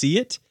as we see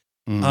it.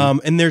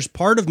 Mm-hmm. And there's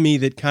part of me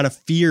that kind of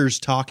fears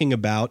talking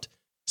about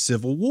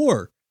civil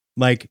war.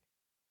 Like,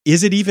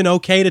 is it even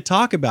okay to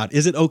talk about?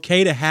 Is it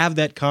okay to have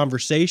that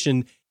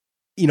conversation,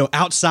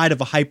 outside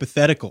of a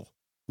hypothetical?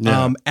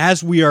 Yeah.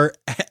 As we are,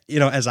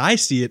 as I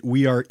see it,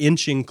 we are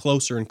inching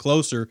closer and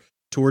closer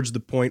towards the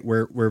point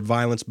where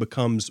violence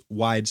becomes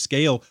wide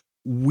scale.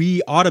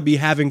 We ought to be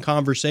having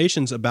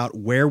conversations about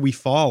where we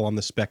fall on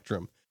the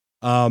spectrum.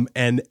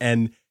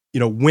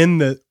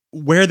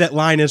 Where that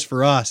line is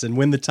for us, and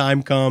when the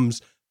time comes,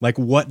 like,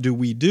 what do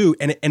we do?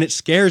 And it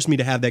scares me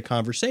to have that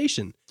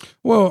conversation.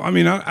 Well,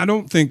 I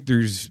don't think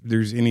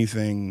there's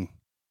anything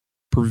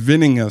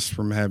preventing us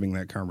from having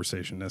that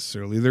conversation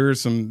necessarily. There are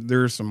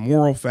some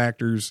moral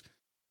factors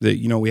that,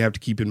 we have to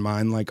keep in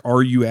mind. Like,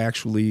 are you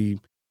actually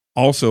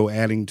also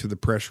adding to the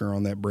pressure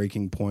on that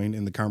breaking point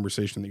in the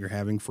conversation that you're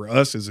having? For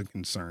us is a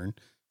concern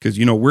because,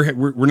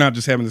 we're not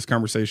just having this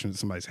conversation at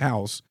somebody's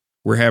house.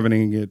 We're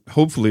having it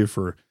hopefully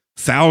for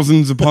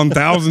thousands upon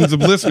thousands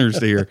of listeners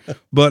to hear.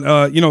 But,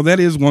 that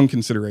is one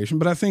consideration.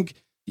 But I think,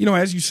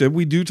 as you said,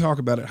 we do talk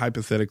about it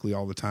hypothetically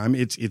all the time.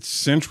 It's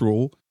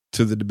central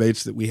to the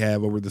debates that we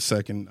have over the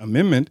Second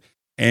Amendment.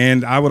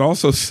 And I would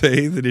also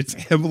say that it's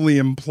heavily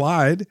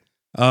implied,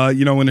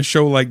 in a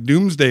show like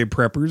Doomsday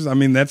Preppers.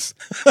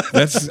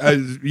 That's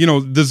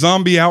the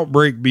zombie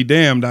outbreak be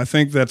damned. I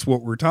think that's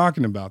what we're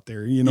talking about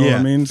there. What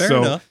I mean? Fair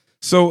enough.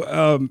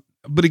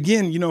 But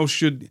again,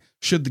 should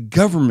the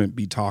government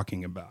be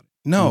talking about it?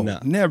 No,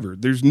 never.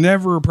 There's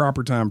never a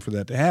proper time for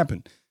that to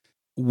happen.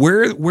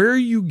 Where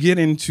you get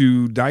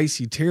into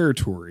dicey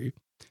territory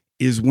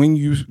is when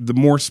the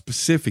more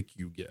specific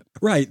you get.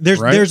 Right.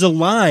 There's a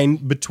line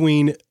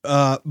between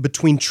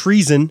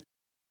treason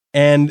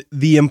and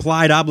the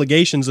implied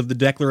obligations of the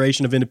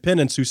Declaration of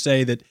Independence, who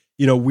say that,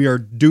 we are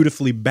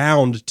dutifully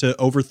bound to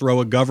overthrow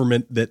a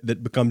government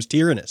that becomes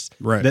tyrannous,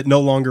 right, that no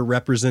longer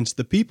represents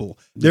the people.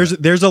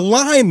 There's a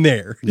line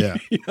there. Yeah.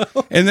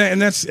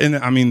 And that's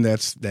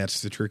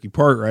the tricky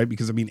part, right?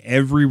 Because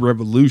every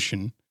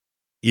revolution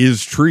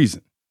is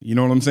treason. You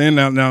know what I'm saying?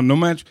 Now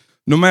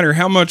no matter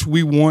how much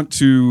we want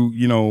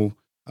to,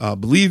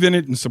 believe in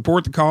it and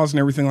support the cause and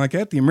everything like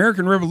that, the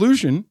American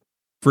Revolution,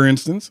 for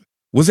instance,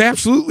 was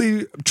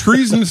absolutely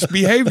treasonous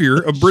behavior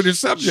of British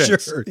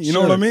subjects. Sure, you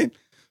know what I mean?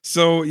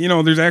 So,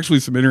 there's actually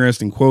some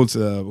interesting quotes.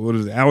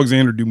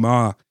 Alexander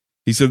Dumas,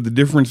 He said the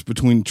difference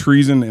between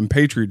treason and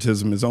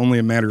patriotism is only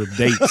a matter of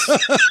dates.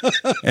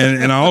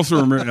 and I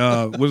also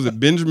remember,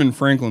 Benjamin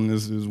Franklin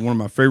is one of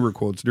my favorite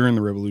quotes during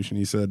the Revolution.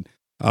 He said,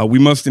 we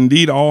must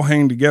indeed all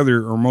hang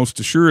together, or most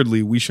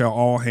assuredly we shall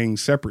all hang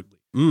separately.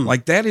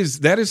 Like that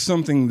is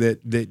something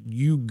that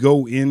you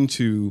go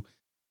into,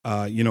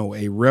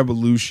 a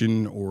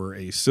revolution or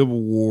a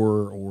civil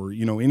war or,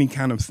 any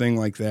kind of thing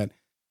like that.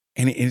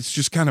 And it's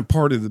just kind of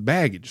part of the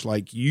baggage.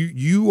 Like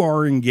you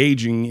are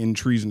engaging in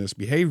treasonous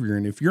behavior.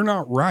 And if you're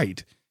not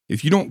right,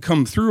 if you don't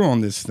come through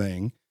on this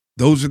thing,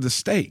 those are the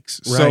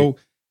stakes. Right. So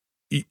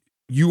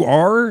you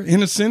are,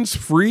 in a sense,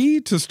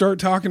 free to start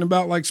talking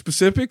about like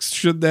specifics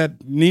should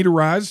that need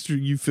arise. Do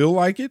you feel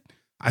like it?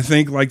 I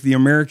think like the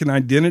American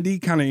identity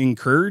kind of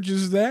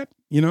encourages that,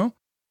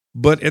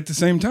 but at the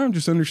same time,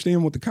 just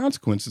understand what the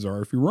consequences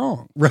are if you're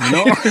wrong.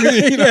 Right.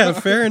 Yeah,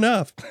 fair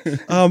enough.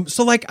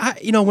 So like,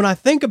 when I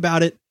think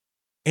about it,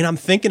 and I'm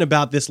thinking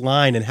about this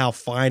line and how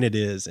fine it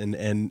is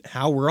and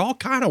how we're all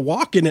kind of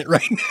walking it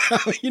right now.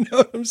 You know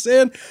what I'm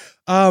saying?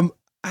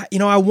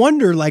 I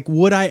wonder, like,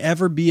 would I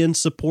ever be in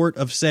support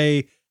of,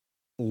 say,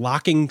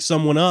 locking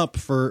someone up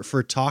for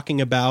talking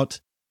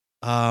about,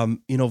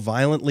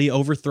 violently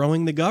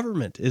overthrowing the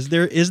government? Is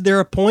there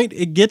a point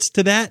it gets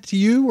to that to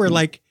you where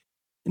like,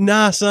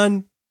 nah,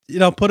 son,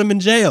 put them in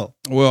jail?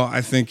 Well,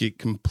 I think it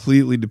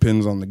completely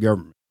depends on the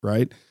government,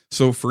 right?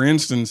 So for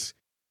instance,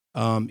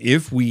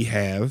 if we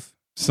have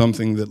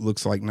something that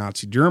looks like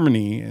Nazi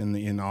Germany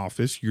in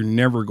office, you're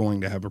never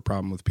going to have a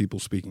problem with people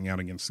speaking out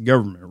against the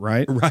government,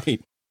 right?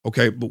 Right.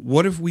 Okay, but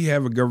what if we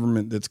have a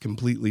government that's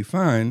completely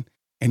fine,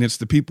 and it's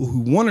the people who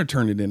want to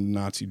turn it into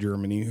Nazi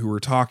Germany who are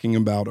talking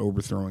about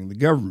overthrowing the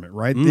government,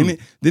 right?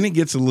 Then it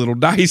gets a little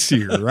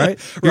dicier, right?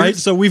 Right.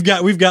 So we've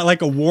got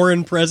like a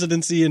Warren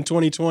presidency in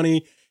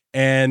 2020.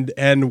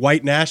 And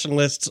white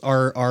nationalists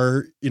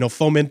are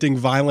fomenting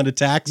violent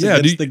attacks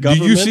against the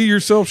government. Do you see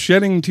yourself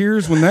shedding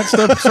tears when that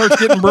stuff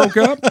starts getting broke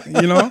up?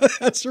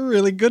 That's a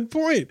really good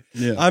point.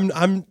 Yeah.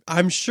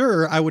 I'm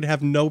sure I would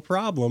have no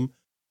problem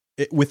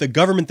with a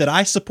government that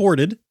I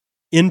supported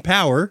in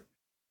power,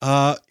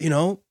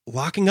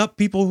 locking up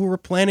people who were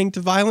planning to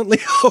violently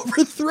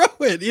overthrow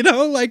it.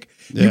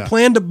 You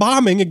planned a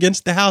bombing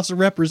against the House of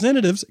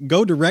Representatives,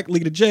 go directly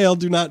to jail,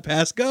 do not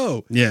pass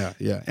go. Yeah,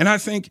 yeah. And I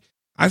think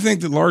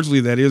that largely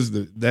that is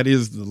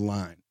the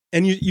line.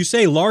 And you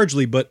say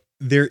largely, but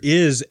there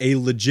is a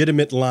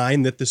legitimate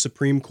line that the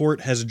Supreme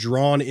Court has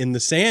drawn in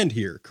the sand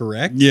here,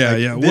 correct? Yeah,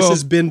 yeah. This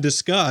has been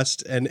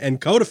discussed and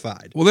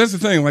codified. Well, that's the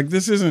thing. Like,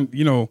 this isn't,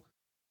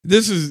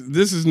 this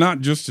is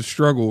not just a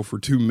struggle for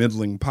two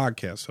middling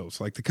podcast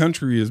hosts. Like, the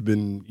country has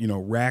been,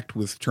 racked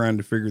with trying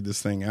to figure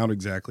this thing out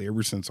exactly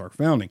ever since our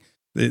founding.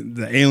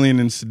 The Alien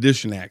and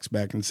Sedition Acts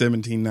back in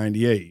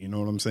 1798. You know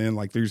what I'm saying?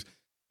 Like,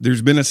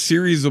 there's been a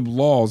series of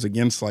laws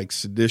against like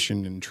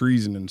sedition and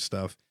treason and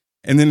stuff.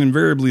 And then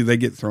invariably they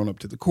get thrown up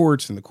to the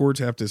courts, and the courts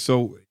have to.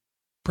 So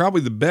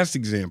probably the best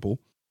example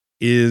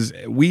is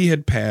we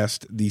had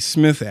passed the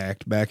Smith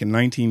Act back in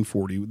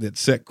 1940 that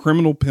set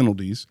criminal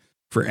penalties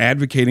for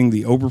advocating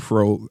the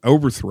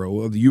overthrow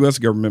of the U.S.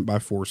 government by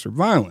force or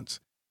violence.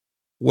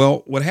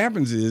 Well, what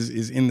happens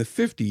is in the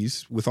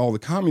 50s, with all the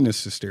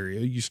communist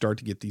hysteria, you start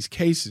to get these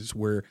cases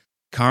where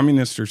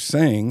communists are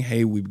saying,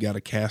 hey, we've got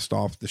to cast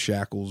off the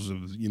shackles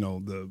of,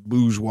 the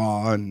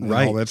bourgeois and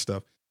all that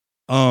stuff.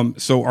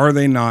 So are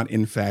they not,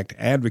 in fact,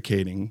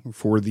 advocating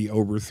for the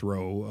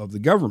overthrow of the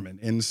government?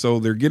 And so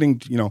they're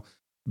getting,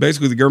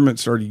 basically the government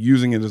started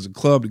using it as a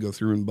club to go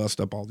through and bust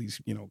up all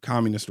these,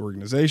 communist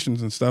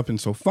organizations and stuff.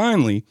 And so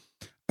finally,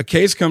 a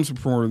case comes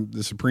before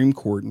the Supreme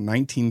Court in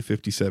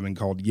 1957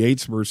 called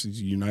Yates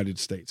versus United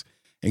States.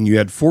 And you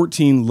had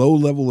 14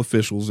 low-level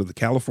officials of the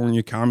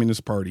California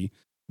Communist Party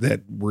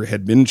that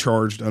had been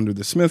charged under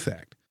the Smith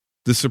Act.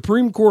 The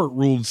Supreme Court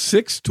ruled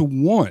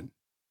 6-1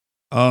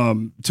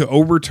 to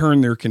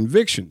overturn their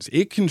convictions.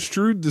 It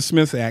construed the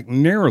Smith Act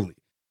narrowly,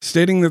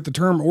 stating that the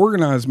term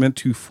organize meant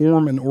to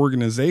form an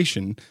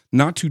organization,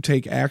 not to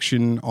take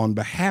action on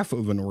behalf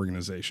of an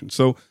organization.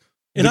 So,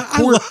 and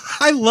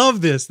I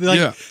love this.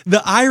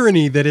 The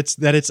irony that it's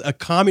a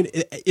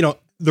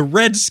the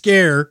Red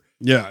Scare.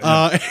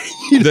 Yeah.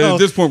 At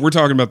this point, we're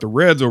talking about the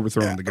Reds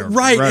overthrowing the government.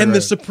 Right. And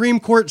the Supreme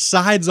Court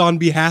sides on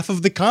behalf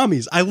of the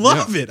commies. I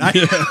love it. I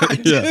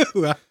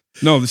do.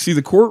 No, see,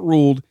 the court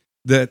ruled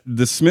that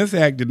the Smith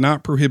Act did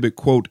not prohibit,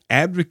 quote,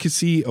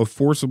 advocacy of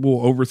forcible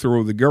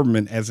overthrow of the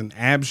government as an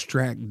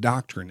abstract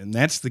doctrine. And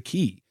that's the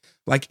key.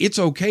 Like, it's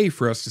okay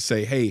for us to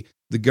say, hey,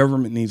 the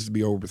government needs to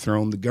be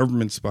overthrown. The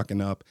government's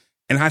fucking up.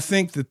 And I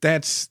think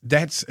that's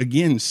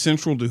again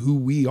central to who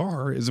we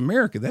are as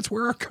America. That's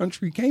where our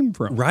country came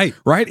from. Right.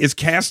 It's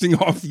casting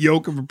off the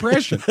yoke of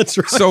oppression. That's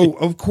right. So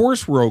of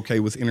course we're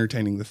okay with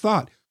entertaining the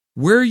thought.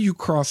 Where you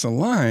cross a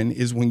line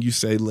is when you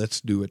say,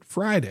 let's do it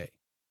Friday.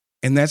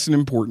 And that's an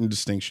important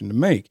distinction to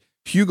make.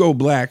 Hugo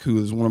Black,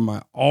 who is one of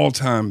my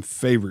all-time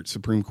favorite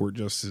Supreme Court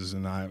justices,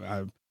 and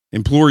I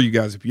implore you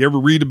guys, if you ever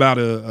read about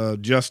a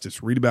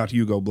justice, read about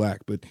Hugo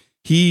Black. But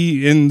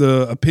he, in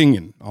the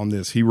opinion on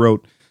this, he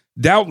wrote,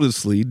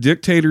 Doubtlessly,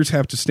 dictators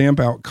have to stamp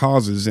out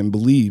causes and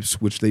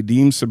beliefs which they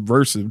deem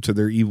subversive to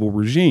their evil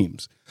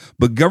regimes.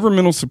 But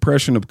governmental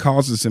suppression of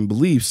causes and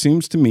beliefs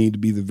seems to me to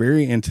be the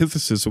very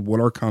antithesis of what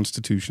our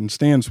Constitution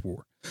stands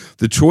for.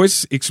 The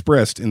choice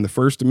expressed in the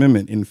First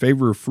Amendment in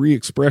favor of free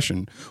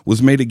expression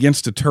was made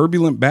against a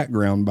turbulent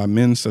background by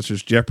men such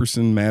as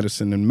Jefferson,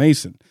 Madison, and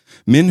Mason,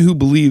 men who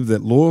believed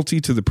that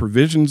loyalty to the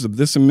provisions of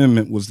this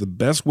amendment was the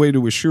best way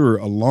to assure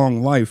a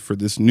long life for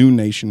this new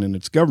nation and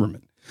its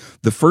government.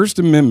 The First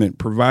Amendment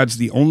provides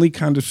the only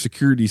kind of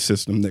security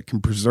system that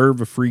can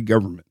preserve a free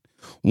government,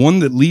 one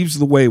that leaves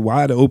the way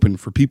wide open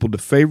for people to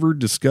favor,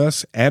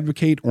 discuss,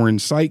 advocate, or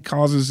incite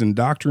causes and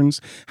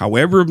doctrines,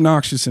 however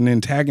obnoxious and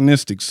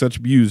antagonistic such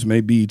views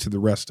may be to the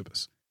rest of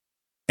us.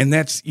 And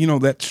that's,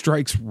 that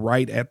strikes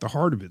right at the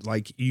heart of it.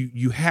 Like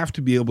you have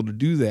to be able to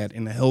do that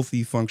in a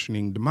healthy,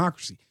 functioning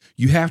democracy.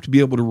 You have to be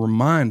able to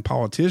remind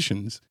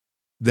politicians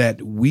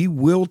that we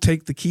will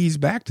take the keys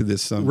back to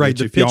this son. Right,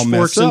 the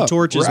pitchforks and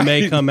torches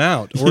may come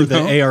out, or the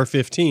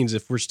AR-15s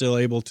if we're still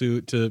able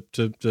to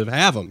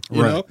have them.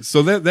 You know?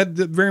 So that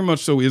very much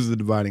so is the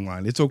dividing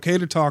line. It's okay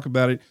to talk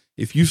about it.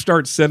 If you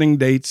start setting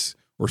dates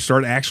or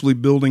start actually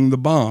building the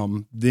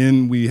bomb,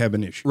 then we have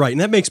an issue. Right, and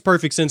that makes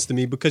perfect sense to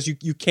me because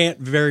you can't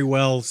very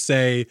well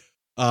say,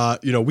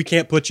 we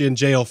can't put you in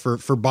jail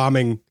for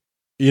bombing.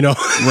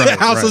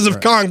 Houses of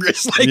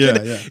Congress. Like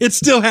it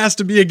still has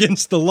to be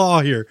against the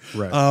law here.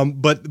 Right.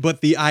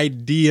 But the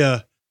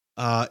idea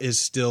is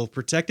still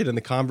protected, and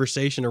the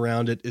conversation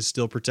around it is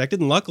still protected.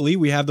 And luckily,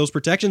 we have those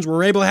protections.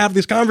 We're able to have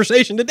this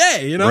conversation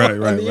today. On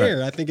the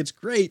air. I think it's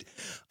great.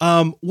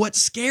 What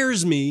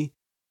scares me,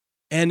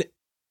 and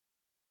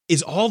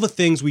is all the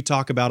things we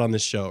talk about on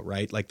this show,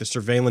 right? Like the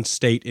surveillance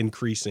state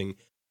increasing,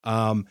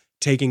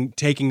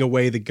 taking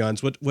away the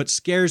guns. What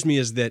scares me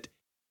is that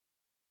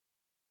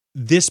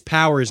this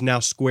power is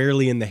now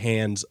squarely in the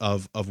hands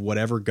of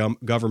whatever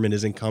government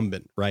is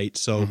incumbent, right?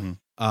 So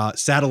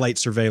satellite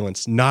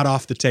surveillance, not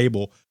off the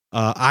table.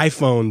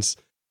 iPhones,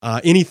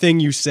 anything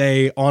you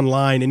say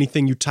online,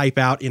 anything you type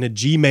out in a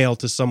Gmail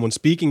to someone.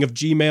 Speaking of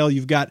Gmail,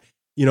 you've got,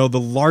 the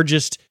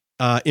largest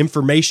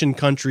information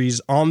countries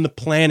on the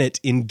planet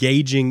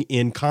engaging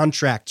in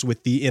contracts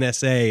with the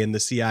NSA and the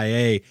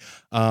CIA.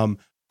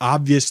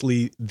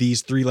 Obviously,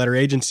 these three-letter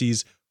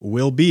agencies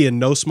will be in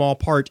no small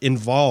part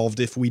involved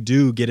if we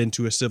do get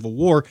into a civil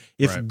war.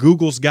 If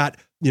Google's got,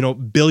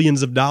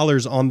 billions of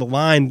dollars on the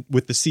line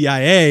with the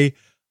CIA,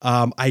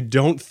 I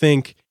don't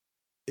think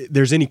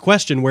there's any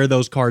question where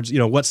those cards,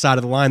 what side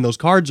of the line those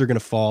cards are going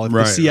to fall. If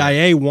the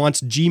CIA wants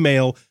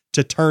Gmail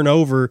to turn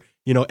over,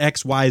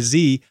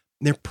 XYZ,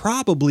 they're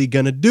probably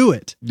going to do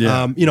it.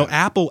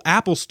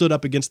 Apple stood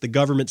up against the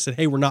government, said,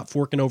 hey, we're not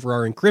forking over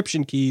our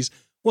encryption keys.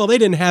 Well, they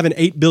didn't have an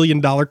 $8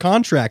 billion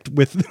contract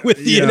with the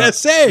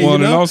NSA. Well,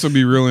 it'd also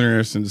be real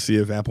interesting to see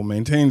if Apple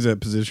maintains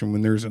that position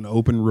when there's an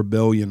open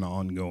rebellion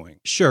ongoing.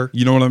 Sure.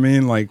 You know what I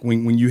mean? Like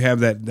when you have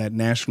that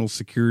national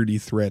security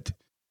threat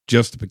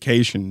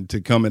justification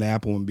to come at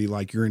Apple and be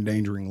like, you're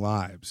endangering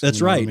lives.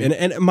 That's right. I mean?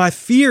 And my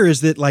fear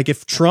is that, like,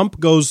 if Trump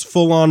goes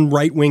full-on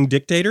right-wing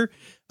dictator,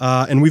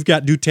 and we've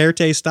got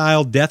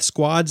Duterte-style death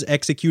squads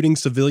executing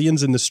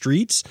civilians in the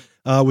streets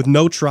with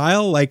no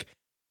trial, like,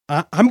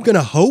 I'm going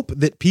to hope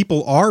that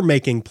people are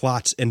making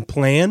plots and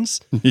plans.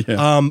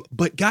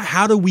 But God,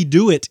 how do we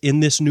do it in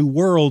this new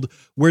world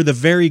where the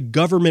very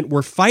government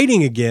we're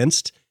fighting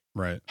against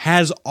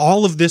has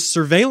all of this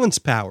surveillance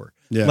power?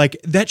 Like,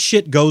 that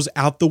shit goes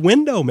out the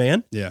window,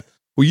 man. Yeah.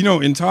 Well,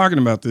 in talking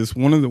about this,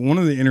 one of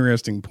the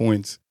interesting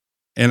points,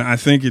 and I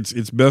think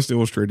it's best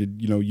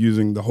illustrated,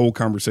 using the whole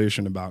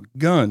conversation about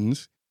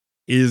guns,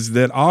 is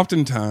that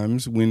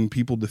oftentimes when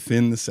people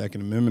defend the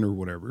Second Amendment or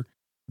whatever,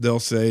 they'll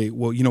say,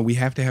 well, we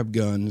have to have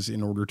guns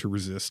in order to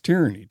resist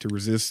tyranny, to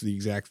resist the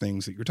exact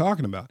things that you're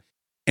talking about.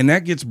 And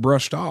that gets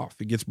brushed off.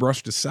 It gets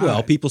brushed aside.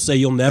 Well, people say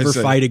you'll never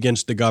fight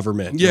against the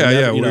government. You'll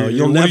never what are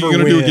you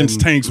going to do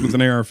against tanks with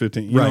an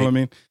AR-15? You know what I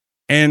mean?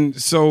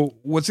 And so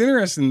what's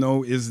interesting,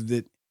 though, is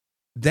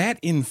that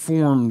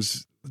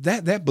informs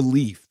that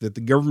belief that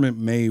the government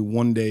may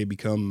one day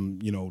become,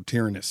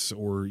 tyrannous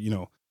or,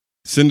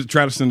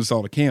 try to send us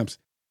all to camps.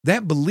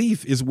 That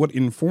belief is what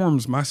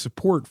informs my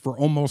support for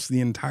almost the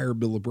entire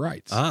Bill of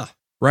Rights.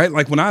 Right?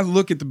 Like when I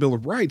look at the Bill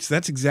of Rights,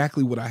 that's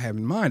exactly what I have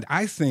in mind.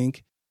 I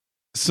think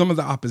some of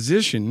the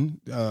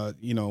opposition,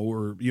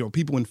 or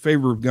people in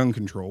favor of gun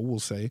control will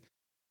say,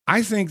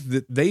 I think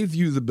that they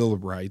view the Bill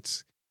of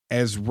Rights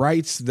as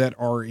rights that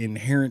are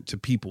inherent to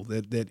people,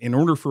 that in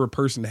order for a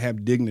person to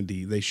have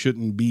dignity, they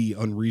shouldn't be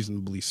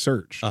unreasonably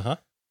searched.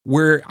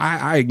 Where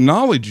I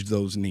acknowledge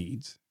those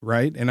needs,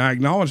 right? And I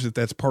acknowledge that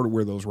that's part of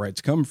where those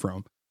rights come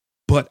from.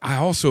 But I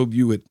also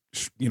view it,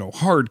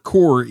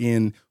 hardcore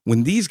in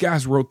when these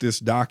guys wrote this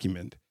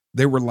document,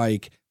 they were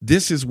like,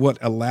 this is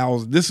what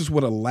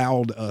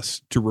allowed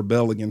us to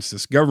rebel against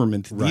this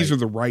government. These are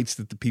the rights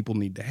that the people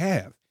need to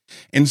have.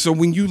 And so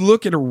when you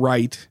look at a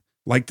right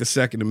like the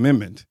Second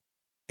Amendment,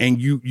 and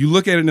you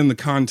look at it in the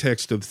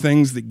context of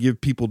things that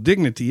give people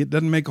dignity, it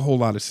doesn't make a whole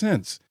lot of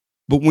sense.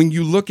 But when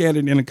you look at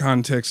it in a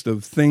context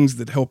of things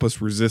that help us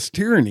resist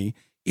tyranny,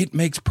 it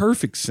makes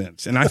perfect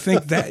sense. And I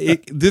think that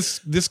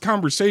this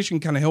conversation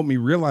kind of helped me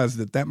realize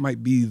that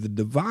might be the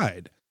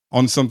divide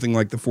on something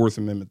like the Fourth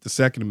Amendment. The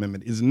Second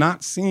Amendment is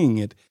not seeing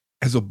it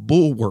as a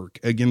bulwark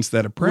against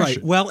that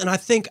oppression. Right. Well, and I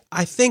think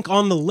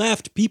on the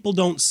left, people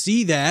don't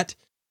see that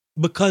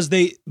because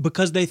they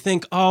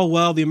think, oh,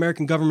 well, the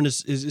American government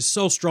is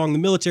so strong. The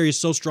military is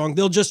so strong.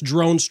 They'll just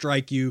drone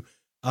strike you.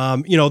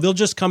 They'll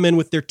just come in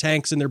with their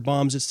tanks and their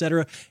bombs, et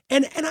cetera.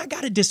 And I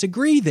got to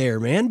disagree there,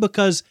 man,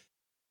 because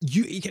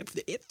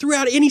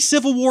throughout any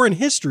civil war in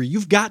history,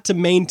 you've got to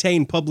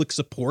maintain public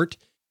support.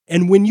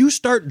 And when you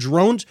start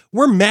drones,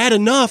 we're mad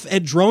enough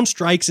at drone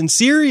strikes in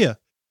Syria.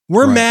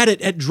 We're mad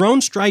at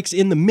drone strikes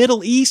in the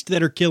Middle East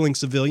that are killing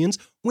civilians.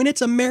 When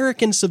it's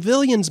American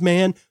civilians,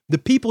 man, the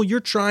people you're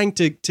trying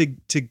to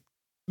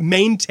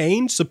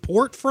maintain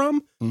support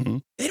from,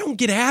 they don't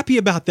get happy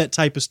about that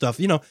type of stuff.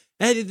 The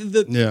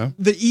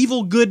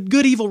evil, good,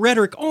 evil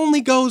rhetoric only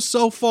goes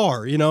so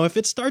far. If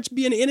it starts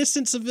being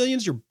innocent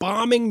civilians, you're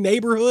bombing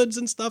neighborhoods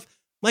and stuff,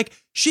 like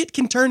shit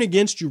can turn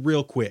against you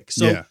real quick.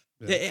 So, yeah.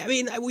 I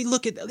mean, we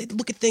look at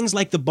things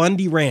like the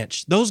Bundy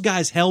Ranch. Those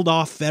guys held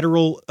off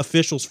federal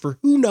officials for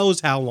who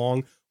knows how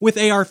long with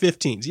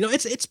AR-15s.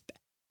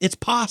 It's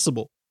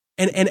possible.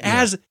 And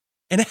as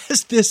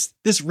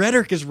this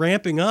rhetoric is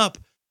ramping up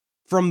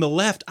from the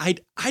left, I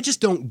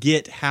just don't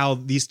get how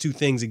these two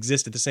things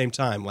exist at the same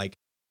time. Like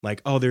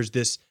there's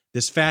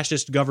this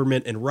fascist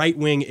government and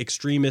right-wing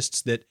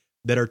extremists that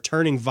are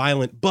turning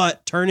violent,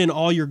 but turn in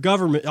all your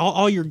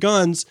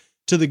guns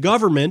to the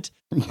government,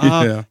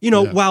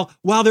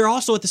 while they're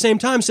also at the same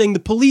time saying the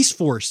police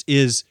force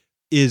is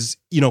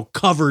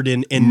covered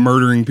in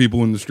murdering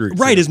people in the streets.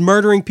 Right, is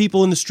murdering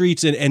people in the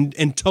streets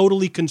and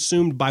totally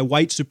consumed by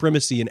white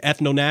supremacy and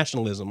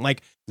ethno-nationalism.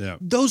 Like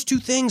those two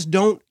things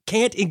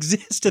can't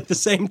exist at the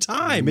same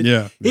time.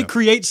 It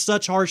creates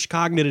such harsh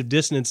cognitive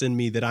dissonance in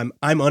me that I'm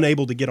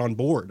unable to get on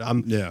board.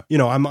 I'm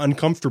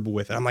uncomfortable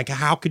with it. I'm like,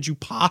 how could you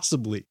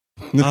possibly?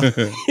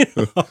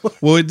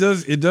 Well, it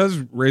does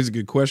raise a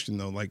good question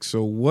though. Like,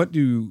 so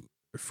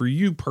for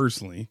you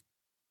personally,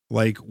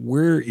 like,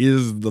 where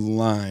is the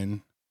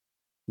line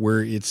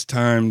where it's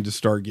time to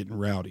start getting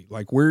rowdy?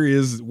 Like, where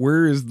is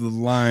the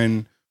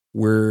line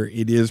where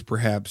it is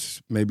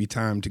perhaps maybe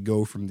time to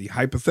go from the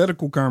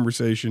hypothetical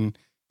conversation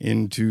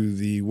into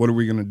the what are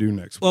we going to do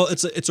next week? Well,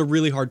 it's a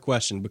really hard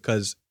question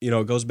because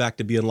it goes back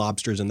to being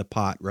lobsters in the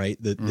pot, right?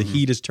 The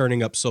heat is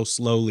turning up so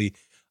slowly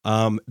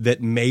that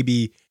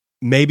maybe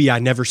I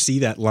never see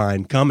that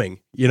line coming,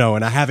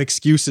 and I have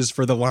excuses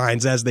for the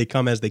lines as they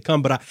come.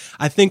 But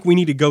I think we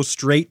need to go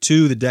straight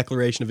to the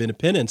Declaration of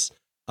Independence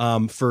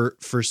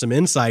for some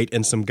insight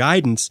and some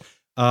guidance.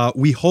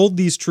 We hold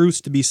these truths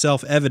to be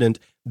self-evident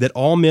that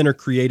all men are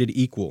created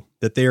equal,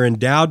 that they are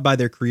endowed by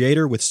their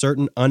Creator with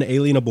certain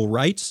unalienable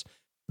rights,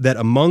 that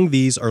among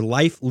these are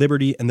life,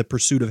 liberty, and the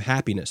pursuit of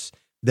happiness,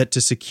 that to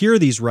secure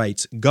these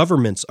rights,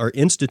 governments are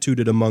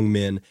instituted among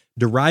men,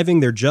 deriving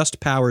their just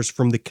powers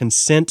from the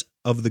consent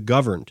of the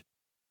governed,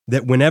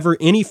 that whenever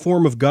any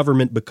form of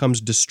government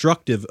becomes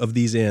destructive of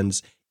these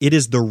ends, it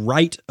is the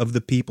right of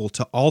the people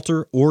to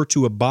alter or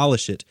to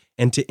abolish it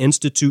and to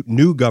institute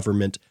new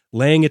government,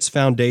 laying its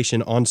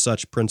foundation on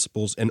such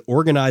principles and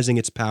organizing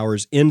its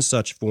powers in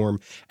such form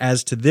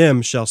as to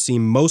them shall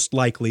seem most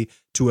likely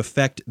to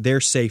affect their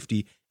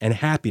safety and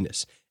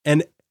happiness.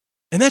 And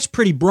that's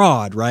pretty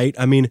broad, right?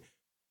 I mean,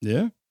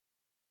 yeah.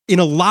 In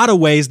a lot of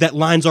ways, that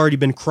line's already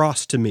been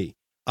crossed to me.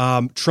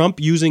 Trump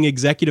using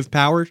executive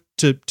power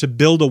to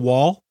build a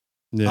wall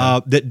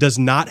that does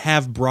not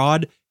have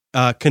broad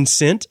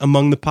consent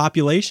among the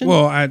population.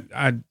 Well,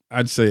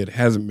 I'd say it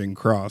hasn't been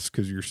crossed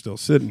because you're still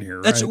sitting here.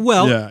 Right?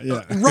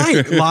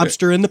 Right.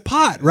 Lobster in the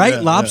pot,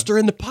 right? Lobster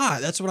in the pot.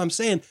 That's what I'm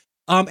saying.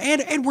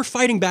 And we're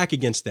fighting back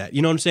against that.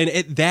 You know what I'm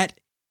saying?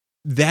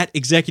 That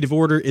executive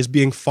order is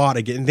being fought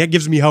again. That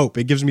gives me hope.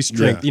 It gives me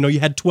strength. You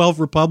had 12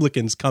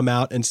 Republicans come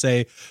out and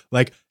say,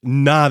 like,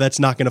 nah, that's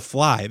not going to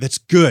fly. That's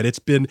good. It's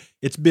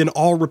been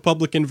all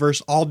Republican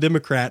versus all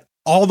Democrat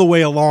all the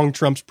way along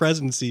Trump's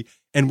presidency.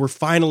 And we're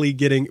finally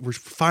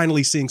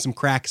seeing some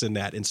cracks in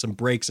that and some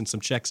breaks and some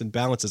checks and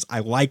balances.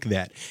 I like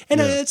that.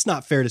 And it's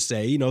not fair to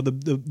say,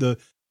 the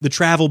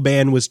travel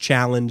ban was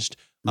challenged.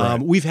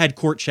 Right. We've had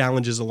court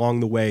challenges along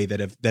the way that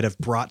have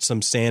brought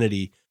some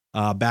sanity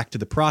back to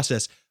the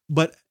process.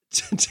 But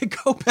to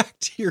go back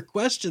to your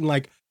question,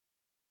 like,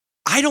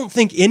 I don't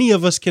think any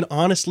of us can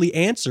honestly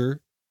answer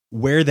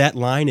where that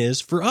line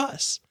is for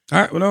us. All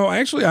right. Well, no,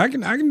 actually, I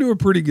can do a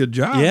pretty good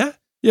job. Yeah?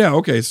 Yeah,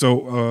 okay.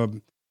 So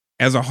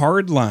as a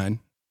hard line,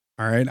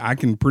 all right, I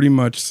can pretty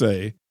much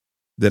say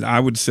that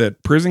I would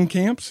set prison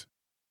camps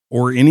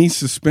or any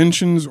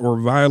suspensions or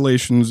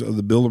violations of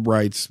the Bill of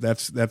Rights.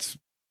 That's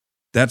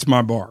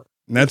my bar.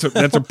 And that's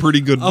a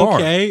pretty good bar.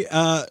 Okay.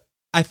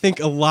 I think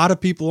a lot of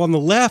people on the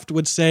left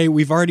would say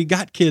we've already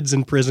got kids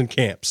in prison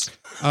camps.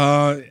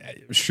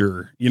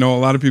 Sure. A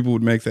lot of people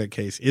would make that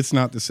case. It's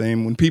not the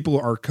same. When people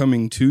are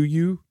coming to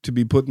you to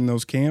be put in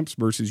those camps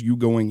versus you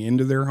going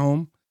into their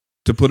home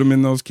to put them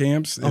in those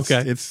camps,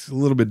 it's a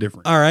little bit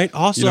different. All right.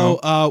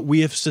 Also,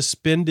 we have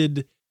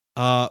suspended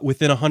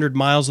within 100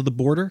 miles of the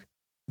border,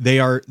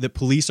 the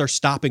police are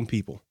stopping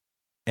people.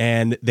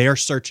 And they are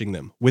searching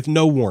them with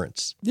no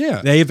warrants.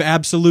 Yeah. They have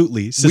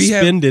absolutely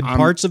suspended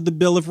parts of the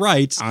Bill of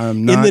Rights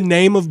in the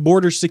name of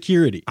border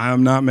security.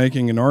 I'm not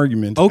making an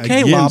argument.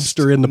 Okay,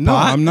 lobster in the pot. No,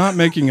 I'm not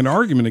making an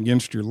argument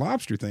against your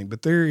lobster thing,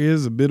 but there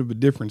is a bit of a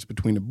difference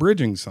between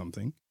abridging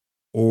something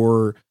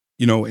or,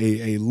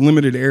 a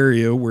limited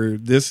area where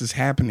this is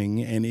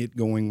happening and it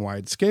going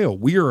wide scale.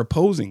 We are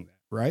opposing that,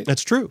 right?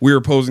 That's true. We're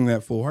opposing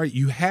that full heart.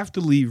 You have to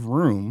leave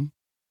room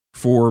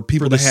for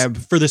people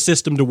for the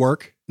system to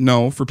work.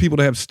 No, for people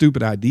to have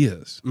stupid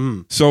ideas.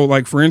 So,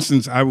 like, for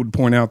instance, I would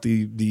point out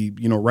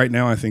right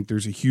now I think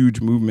there's a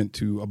huge movement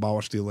to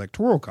abolish the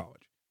Electoral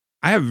College.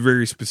 I have a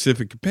very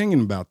specific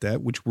opinion about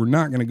that, which we're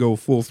not going to go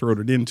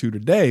full-throated into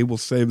today. We'll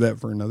save that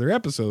for another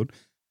episode.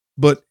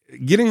 But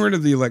getting rid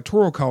of the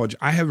Electoral College,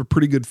 I have a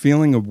pretty good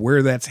feeling of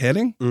where that's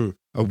heading,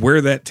 of where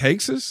that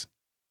takes us.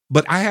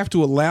 But I have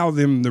to allow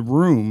them the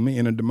room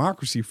in a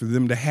democracy for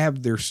them to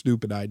have their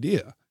stupid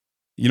idea.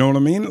 You know what I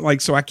mean?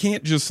 Like, so I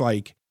can't just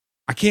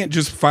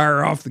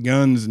fire off the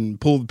guns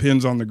and pull the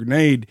pins on the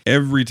grenade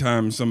every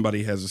time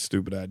somebody has a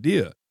stupid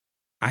idea.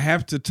 I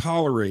have to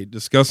tolerate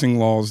discussing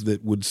laws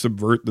that would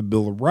subvert the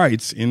Bill of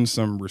Rights in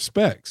some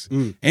respects.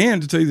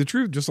 And to tell you the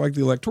truth, just like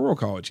the Electoral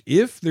College,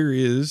 if there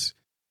is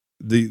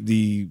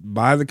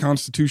by the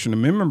Constitution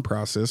amendment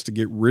process to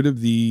get rid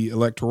of the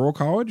Electoral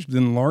College,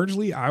 then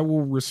largely I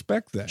will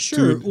respect that.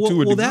 Sure.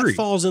 To a degree. That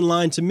falls in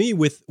line to me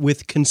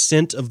with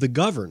consent of the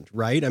governed,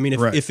 right? I mean,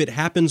 if it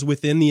happens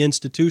within the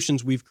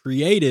institutions we've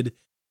created,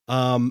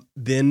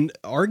 then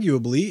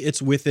arguably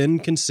it's within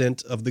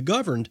consent of the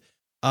governed.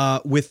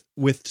 With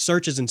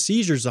searches and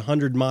seizures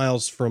 100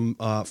 miles from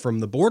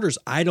the borders,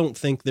 I don't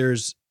think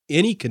there's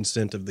any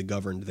consent of the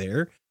governed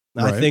there.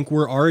 Right. I think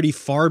we're already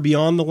far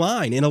beyond the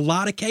line in a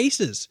lot of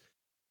cases.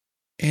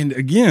 And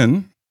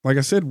again, like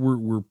I said,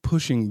 we're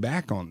pushing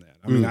back on that.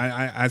 I mean,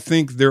 I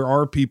think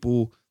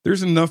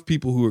there's enough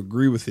people who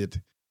agree with it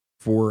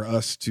for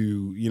us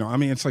to,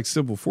 it's like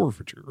civil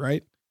forfeiture,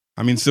 right?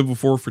 I mean, civil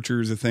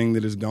forfeiture is a thing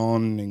that has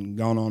gone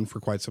on for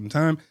quite some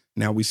time.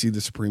 Now we see the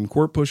Supreme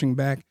Court pushing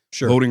back.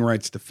 Sure. Voting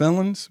rights to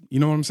felons, you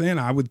know what I'm saying?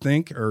 I would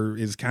think, or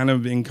is kind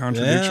of in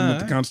contradiction with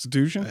the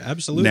Constitution.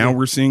 Absolutely. Now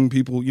we're seeing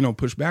people,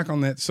 push back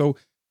on that. So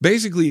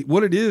basically,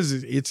 what it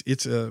is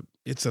it's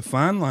a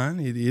fine line.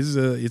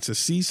 It's a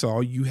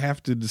seesaw. You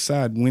have to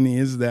decide when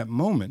is that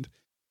moment.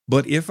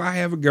 But if I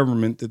have a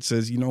government that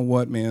says, you know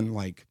what, man,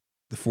 like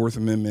the Fourth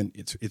Amendment,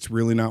 it's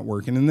really not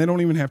working, and they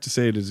don't even have to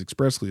say it as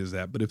expressly as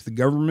that. But if the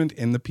government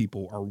and the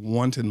people are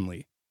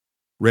wantonly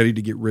ready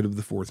to get rid of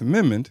the Fourth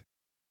Amendment,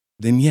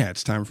 then yeah,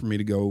 it's time for me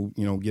to go,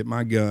 get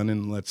my gun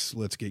and let's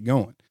get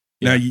going.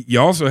 Yeah. Now you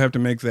also have to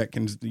make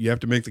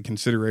the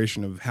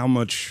consideration of how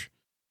much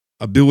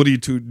ability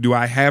do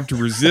I have to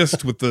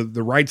resist with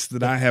the rights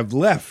that I have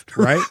left,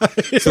 right?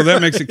 So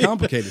that makes it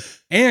complicated.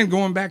 And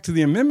going back to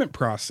the amendment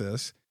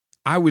process,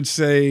 I would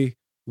say,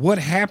 what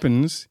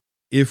happens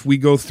if we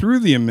go through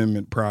the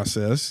amendment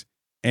process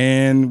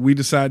and we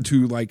decide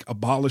to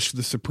abolish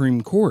the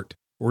Supreme Court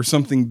or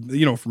something?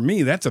 For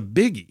me, that's a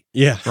biggie.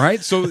 Yeah.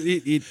 Right. So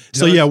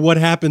what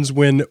happens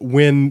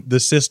when the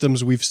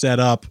systems we've set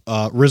up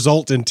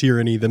result in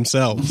tyranny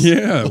themselves?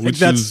 Yeah.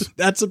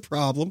 That's a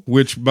problem.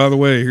 Which, by the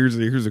way, here's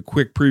a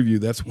quick preview.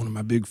 That's one of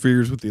my big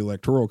fears with the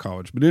Electoral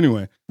College. But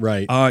anyway,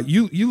 right.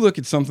 You look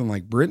at something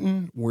like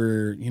Britain,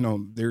 where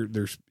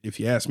there's,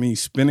 if you ask me,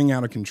 spinning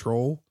out of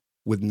control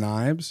with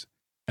knives.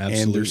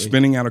 Absolutely. And they're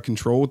spinning out of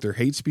control with their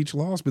hate speech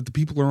laws, but the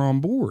people are on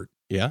board.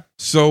 Yeah.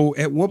 So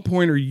at what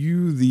point are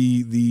you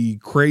the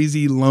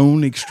crazy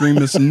lone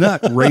extremist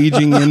nut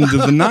raging into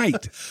the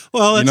night?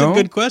 Well, that's a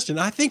good question.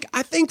 I think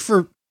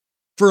for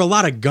a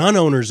lot of gun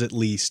owners, at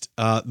least,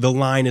 the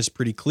line is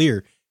pretty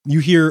clear. You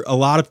hear a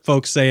lot of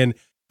folks saying,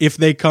 if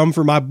they come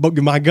for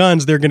my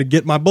guns, they're going to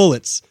get my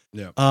bullets.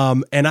 Yeah.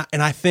 And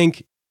I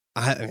think,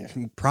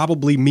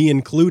 probably me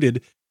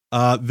included,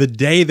 the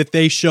day that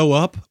they show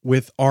up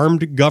with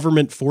armed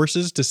government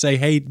forces to say,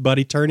 "Hey,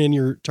 buddy, turn in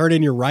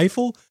your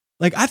rifle,"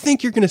 I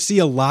think you're going to see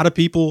a lot of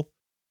people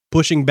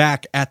pushing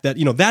back at that.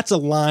 That's a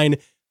line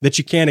that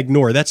you can't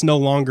ignore. That's no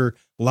longer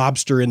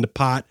lobster in the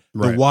pot,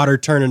 the water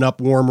turning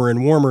up warmer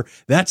and warmer.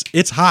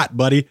 It's hot,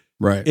 buddy.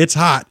 Right. It's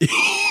hot.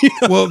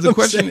 Well, the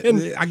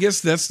question, I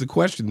guess that's the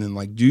question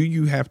then. Do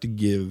you have to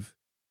give,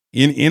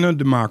 in a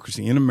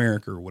democracy, in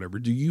America or whatever,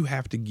 do you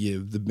have to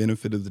give the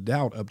benefit of the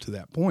doubt up to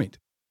that point?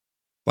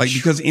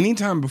 Because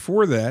anytime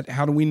before that,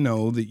 how do we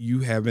know that you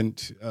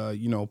haven't,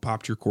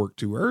 popped your cork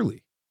too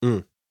early?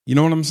 You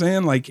know what I'm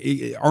saying?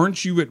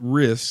 Aren't you at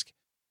risk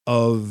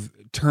of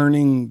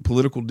turning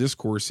political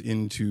discourse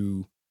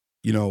into,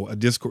 a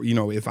discourse?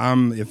 If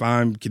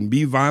I can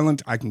be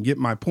violent, I can get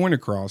my point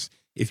across.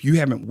 If you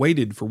haven't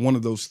waited for one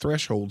of those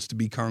thresholds to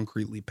be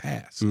concretely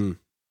passed, you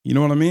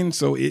know what I mean?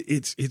 So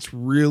it's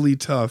really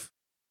tough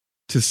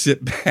to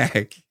sit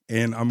back,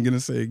 and I'm going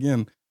to say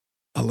again,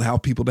 allow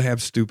people to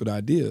have stupid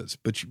ideas,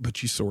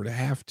 but you sort of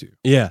have to.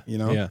 Yeah.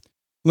 Yeah.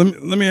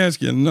 Let me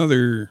ask you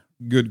another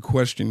good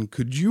question.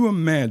 Could you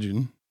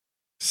imagine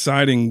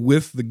siding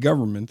with the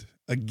government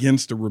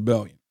against a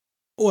rebellion?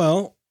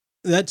 Well,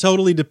 that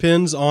totally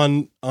depends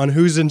on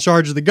who's in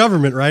charge of the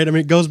government, right? I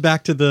mean, it goes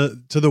back to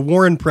the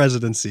Warren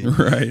presidency,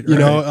 right? You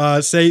know,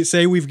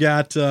 say we've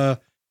got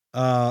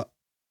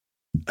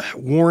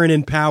Warren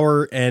in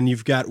power, and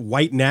you've got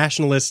white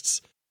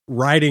nationalists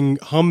riding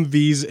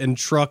Humvees and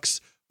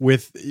trucks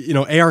with, you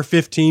know,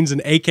 AR-15s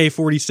and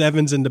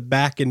AK-47s in the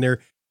back, and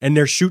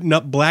they're shooting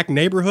up black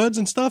neighborhoods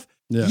and stuff.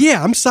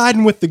 Yeah, I'm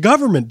siding with the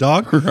government,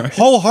 dog, right.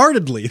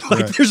 wholeheartedly. Like,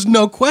 right. There's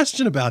no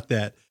question about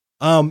that.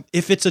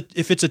 If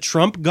it's a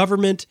Trump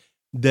government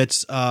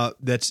that's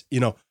you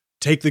know,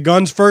 take the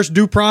guns first,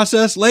 due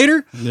process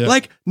later,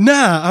 like,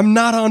 nah, I'm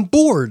not on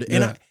board.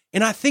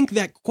 And I think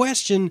that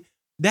question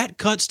that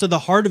cuts to the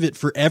heart of it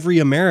for every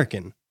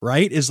American,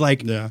 right? Is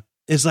like,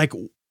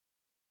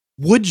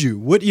 would you,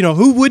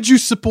 who would you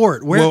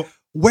support?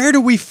 Where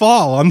do we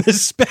fall on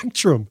this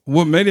spectrum?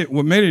 What made it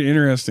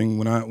interesting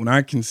when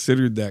I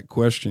considered that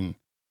question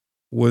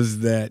was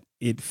that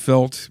it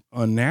felt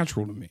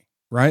unnatural to me,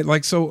 right?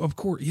 Like, so of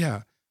course,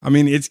 yeah. I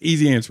mean, it's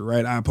easy answer,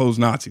 right? I oppose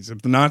Nazis.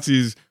 If the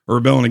Nazis are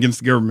rebelling against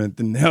the government,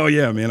 then hell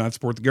yeah, man, I'd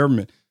support the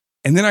government.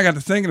 And then I got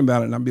to thinking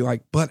about it, and I'd be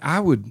like, but I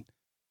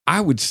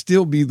would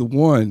still be the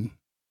one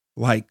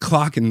like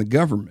clocking the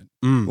government.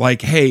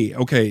 Like, hey,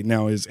 okay,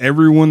 now is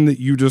everyone that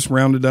you just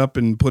rounded up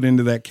and put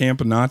into that camp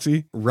a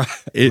Nazi? Right.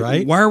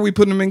 Why are we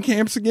putting them in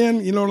camps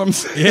again? You know what I'm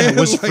saying? Yeah.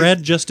 Was like,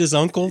 Fred just his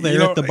uncle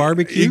there at the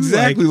barbecue?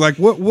 Exactly. Like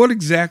what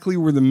exactly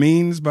were the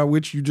means by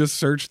which you just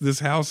searched this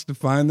house to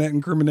find that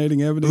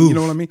incriminating evidence? Oof. You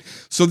know what I mean?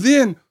 So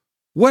then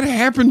what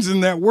happens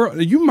in that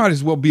world? You might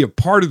as well be a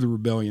part of the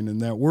rebellion in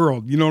that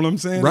world. You know what I'm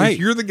saying? Right. If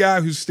you're the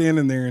guy who's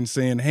standing there and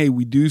saying, hey,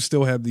 we do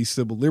still have these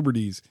civil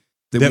liberties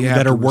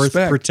that are worth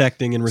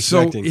protecting and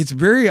respecting. So it's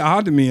very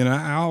odd to me, and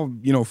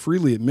I'll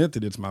freely admit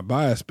that it's my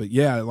bias. But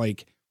yeah,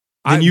 like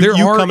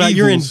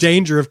you're in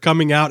danger of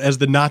coming out as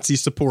the Nazi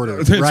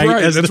supporter. That's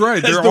right. That's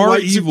right. There are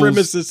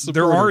evils.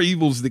 There are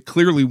evils that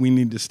clearly we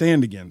need to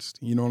stand against.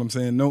 You know what I'm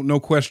saying? No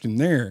question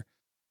there.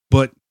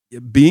 But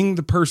being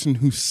the person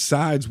who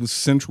sides with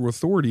central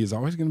authority is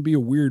always going to be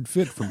a weird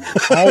fit for me.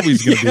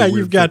 Always going to be a weird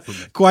you've got fit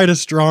for me. Quite a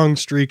strong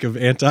streak of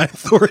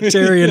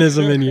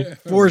anti-authoritarianism in you,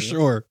 for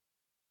sure.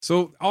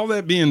 So all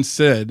that being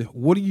said,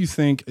 what do you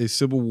think a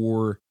civil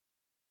war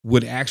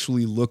would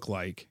actually look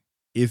like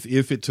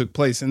if it took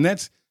place? And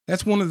that's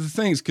one of the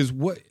things, because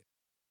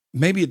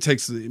maybe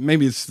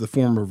it's the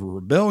form of a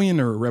rebellion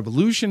or a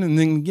revolution, and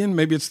then again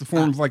maybe it's the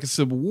form of like a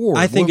civil war.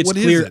 I think it's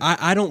clear.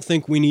 I don't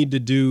think we need to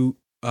do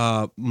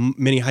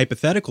many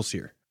hypotheticals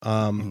here.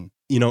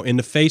 You know, in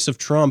the face of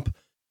Trump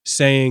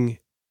saying,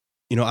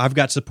 you know, I've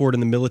got support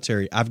in the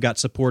military, I've got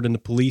support in the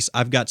police,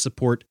 I've got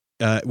support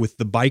with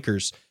the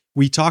bikers.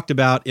 We talked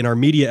about in our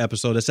media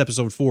episode, that's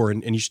episode 4,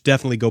 and you should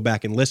definitely go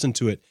back and listen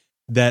to it,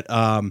 that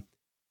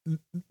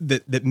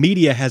that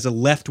media has a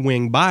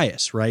left-wing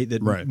bias, right?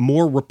 That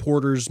more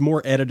reporters,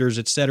 more editors,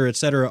 et cetera,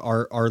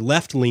 are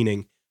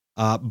left-leaning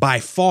by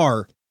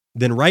far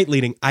than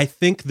right-leaning. I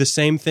think the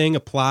same thing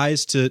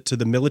applies to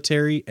the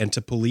military and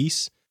to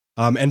police,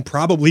 and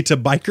probably to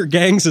biker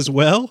gangs as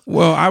well.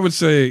 Well, I would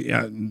say,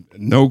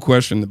 no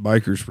question that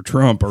bikers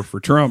are for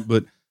Trump,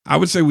 but I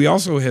would say we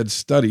also had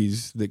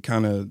studies that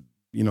kind of,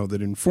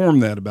 that inform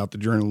that about the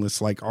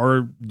journalists. Like,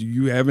 do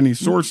you have any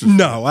sources?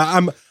 No,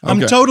 I'm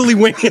totally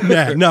winging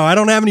that. No, I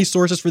don't have any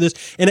sources for this.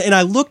 And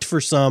I looked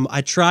for some. I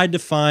tried to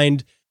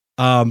find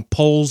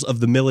polls of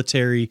the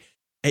military.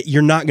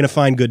 You're not going to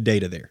find good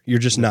data there. You're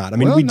just not. I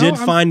mean, we did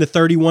find the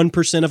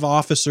 31% of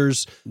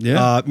officers,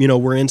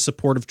 were in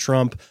support of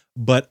Trump.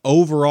 But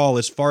overall,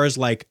 as far as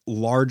like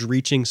large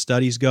reaching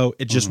studies go,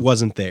 it just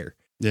wasn't there.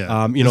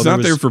 Yeah. It's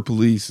not there for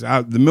police.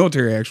 The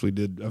military actually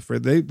did.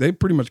 They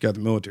pretty much got the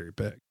military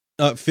pegged.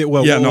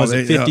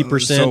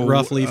 50%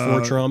 roughly for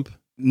Trump?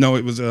 No,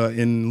 it was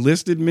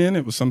enlisted men.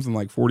 It was something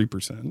like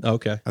 40%.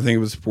 Okay. I think it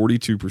was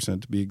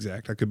 42% to be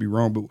exact. I could be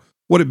wrong. But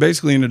what it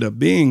basically ended up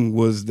being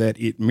was that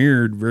it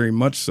mirrored very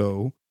much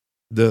so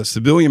the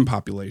civilian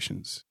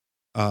population's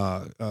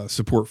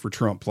support for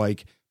Trump.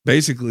 Like,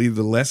 basically,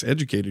 the less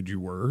educated you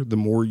were, the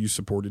more you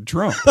supported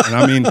Trump. And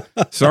I mean,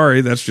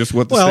 sorry, that's just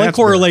what the stats and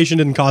correlation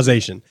and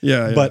causation.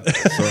 Yeah. But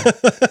that's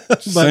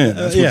what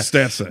the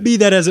stats say. Be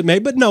that as it may,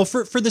 but no,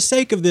 for the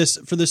sake of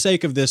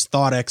this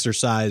thought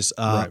exercise,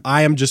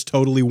 I am just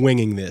totally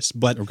winging this.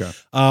 But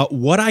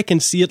what I can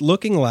see it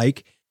looking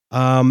like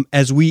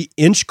as we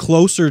inch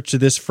closer to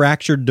this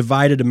fractured,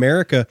 divided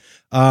America,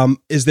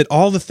 is that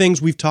all the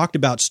things we've talked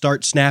about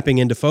start snapping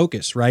into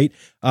focus, right?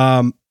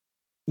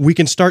 We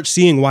can start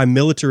seeing why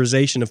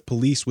militarization of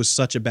police was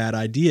such a bad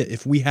idea.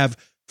 If we have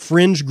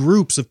fringe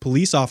groups of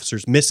police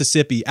officers,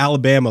 Mississippi,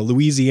 Alabama,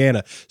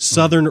 Louisiana,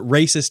 southern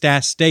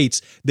racist-ass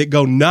states that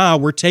go, nah,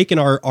 we're taking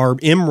our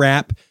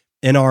MRAP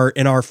and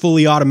our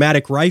fully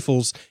automatic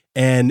rifles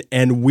and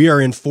we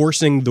are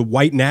enforcing the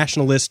white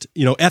nationalist,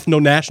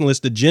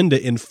 ethno-nationalist agenda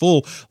in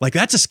full. Like,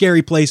 that's a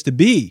scary place to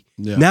be.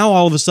 Yeah. Now,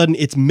 all of a sudden,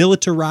 it's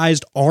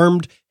militarized,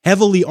 armed,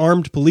 heavily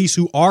armed police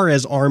who are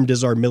as armed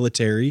as our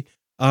military.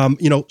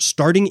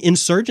 starting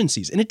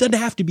insurgencies. And it doesn't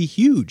have to be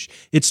huge.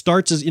 It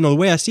starts as, the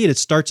way I see it, it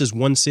starts as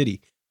one city.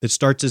 It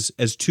starts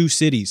as two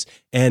cities,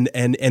 and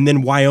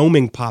then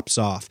Wyoming pops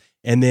off,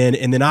 and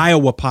then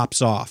Iowa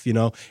pops off,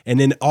 and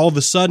then all of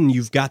a sudden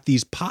you've got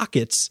these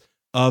pockets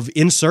of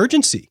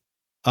insurgency,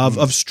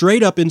 of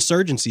straight up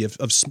insurgency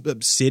of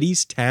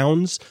cities,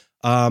 towns,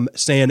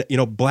 saying,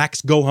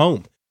 blacks go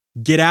home,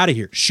 get out of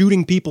here,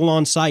 shooting people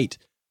on sight,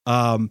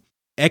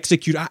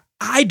 execute.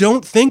 I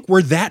don't think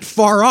we're that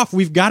far off.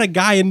 We've got a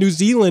guy in New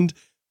Zealand,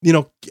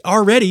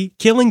 already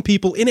killing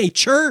people in a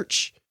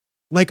church.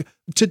 Like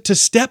to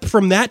step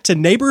from that to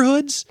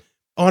neighborhoods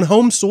on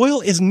home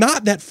soil is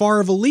not that far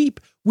of a leap.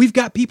 We've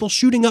got people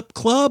shooting up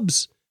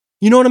clubs.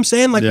 You know what I'm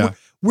saying? Like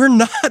we're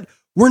not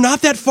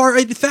that far.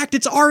 In fact,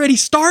 it's already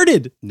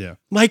started. Yeah.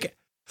 Like,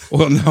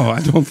 well, no, I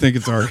don't think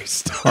it's already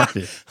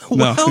started.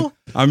 Well, no.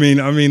 I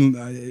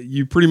mean,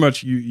 you pretty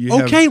much you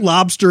okay, have,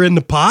 lobster in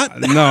the pot.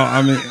 No,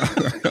 I mean,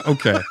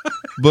 okay,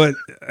 but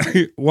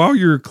while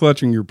you're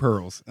clutching your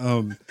pearls,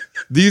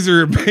 these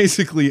are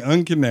basically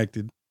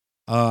unconnected.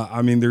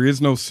 There is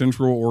no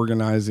central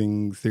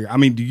organizing theory. I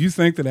mean, do you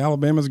think that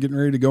Alabama's getting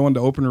ready to go into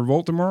open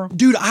revolt tomorrow?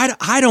 Dude,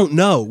 I don't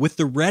know. With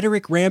the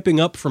rhetoric ramping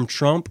up from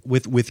Trump,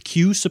 with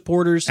Q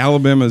supporters,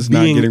 Alabama's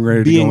not getting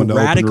ready to go into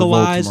open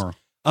revolt tomorrow.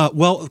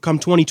 Well, come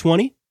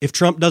 2020, if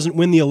Trump doesn't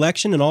win the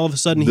election and all of a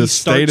sudden he starts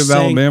saying... The state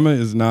of Alabama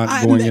is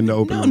not going into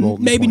open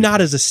revolt. Maybe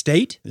not as a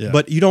state,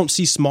 but you don't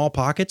see small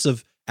pockets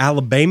of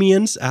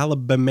Alabamans,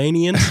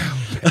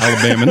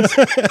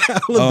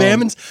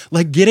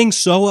 like getting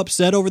so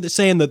upset over this,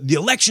 saying that the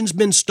election's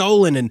been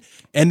stolen and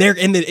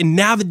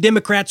now the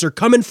Democrats are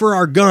coming for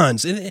our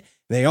guns. And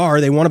they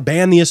want to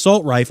ban the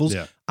assault rifles.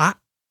 Yeah.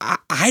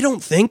 I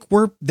don't think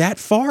we're that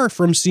far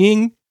from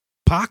seeing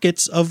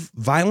pockets of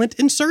violent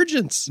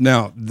insurgents.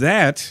 Now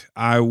that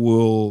I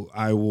will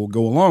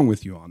go along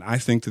with you on. I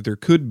think that there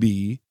could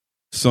be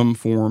some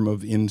form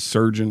of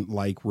insurgent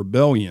like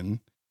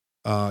rebellion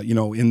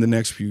in the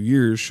next few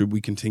years, should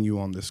we continue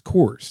on this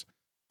course.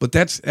 But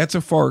that's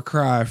a far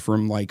cry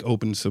from like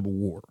open civil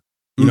war,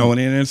 and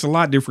it's a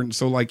lot different.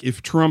 So like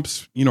if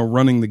Trump's,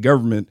 running the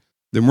government,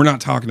 then we're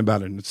not talking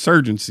about an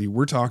insurgency.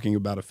 We're talking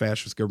about a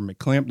fascist government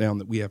clampdown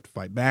that we have to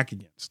fight back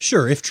against.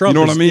 Sure. If Trump,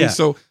 what I mean? Yeah.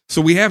 So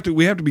we have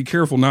to be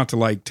careful not to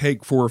like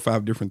take 4 or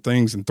 5 different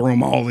things and throw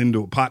them all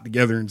into a pot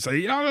together and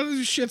say,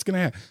 this shit's going to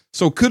happen.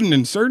 So could an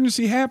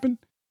insurgency happen?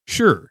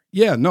 Sure.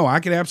 Yeah, no, I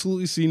could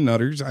absolutely see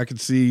nutters. I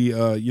could see,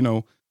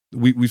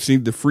 we've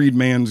seen the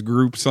Freedman's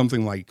Group,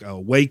 something like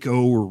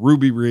Waco or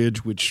Ruby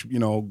Ridge, which,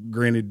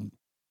 granted,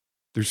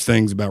 there's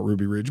things about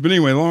Ruby Ridge. But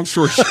anyway, long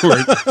story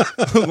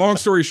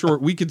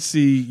short, we could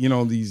see,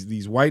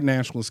 these white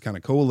nationalists kind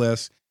of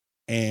coalesce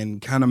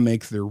and kind of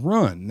make their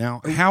run.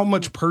 Now, how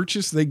much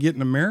purchase they get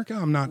in America,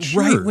 I'm not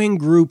sure. Right-wing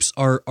groups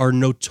are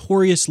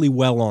notoriously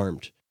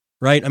well-armed.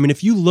 Right? I mean,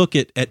 if you look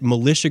at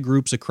militia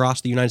groups across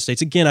the United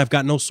States, again, I've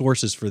got no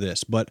sources for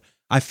this, but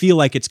I feel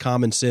like it's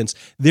common sense.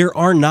 There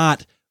are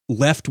not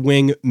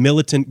left-wing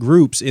militant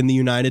groups in the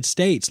United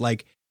States.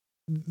 Like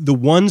the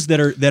ones that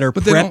are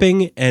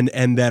prepping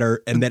and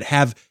that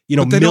have,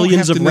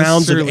 millions of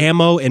rounds of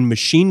ammo and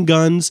machine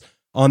guns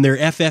on their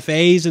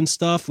FFAs and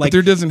stuff. Like, but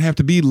there doesn't have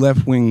to be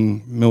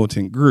left-wing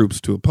militant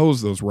groups to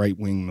oppose those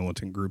right-wing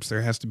militant groups.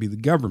 There has to be the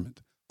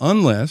government,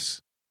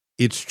 unless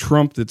it's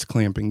Trump that's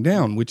clamping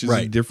down, which is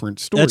a different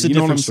story. That's a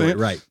different story, saying?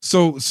 Right.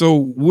 So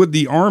would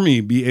the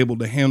army be able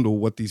to handle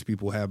what these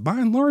people have? By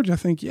and large, I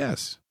think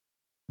yes.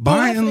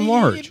 By and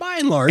large.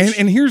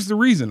 And here's the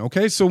reason,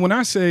 okay? So when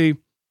I say,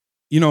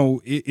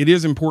 it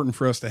is important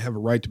for us to have a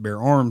right to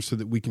bear arms so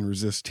that we can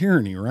resist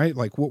tyranny, right?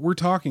 Like what we're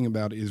talking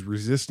about is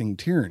resisting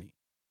tyranny.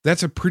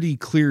 That's a pretty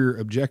clear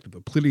objective, a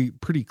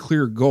pretty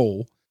clear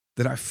goal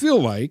that I feel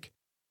like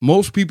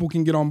most people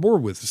can get on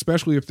board with,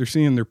 especially if they're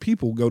seeing their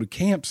people go to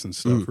camps and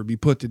stuff or be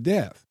put to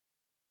death.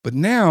 But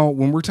now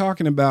when we're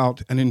talking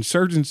about an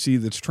insurgency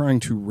that's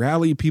trying to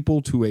rally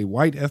people to a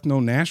white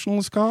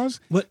ethno-nationalist cause,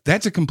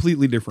 that's a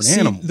completely different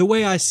animal. The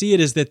way I see it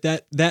is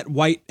that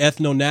white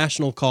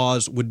ethno-national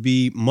cause would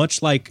be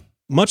much like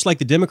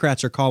the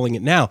Democrats are calling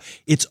it now.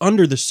 It's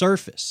under the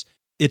surface.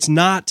 It's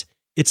not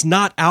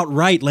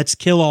outright, let's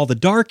kill all the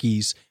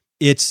darkies.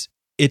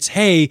 It's,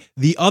 hey,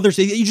 the other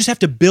side, you just have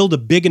to build a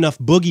big enough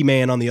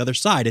boogeyman on the other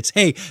side. It's,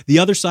 hey, the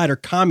other side are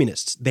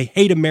communists. They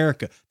hate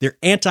America. They're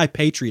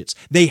anti-patriots.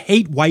 They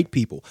hate white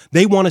people.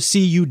 They want to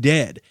see you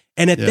dead.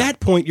 And at that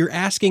point, you're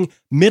asking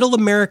middle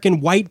American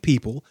white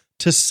people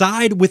to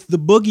side with the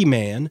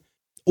boogeyman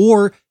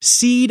or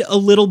cede a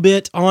little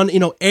bit on,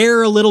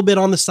 err a little bit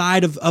on the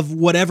side of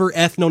whatever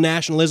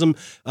ethno-nationalism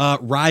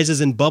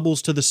rises and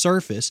bubbles to the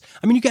surface.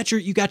 I mean, you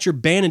got your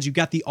Bannons, you've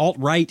got the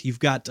alt-right, you've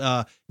got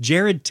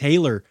Jared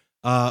Taylor,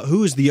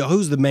 who's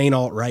the main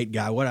alt-right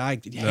guy? What I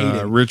hate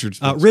him. Richard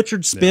Spencer.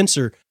 Richard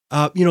Spencer.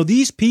 Yeah.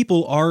 These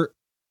people are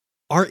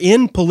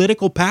in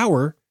political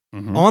power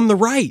on the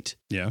right.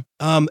 Yeah.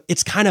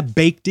 It's kind of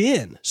baked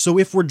in. So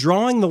if we're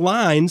drawing the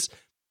lines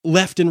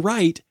left and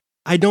right,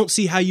 I don't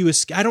see how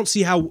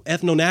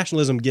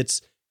ethno-nationalism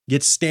gets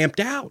stamped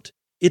out.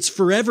 It's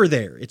forever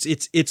there.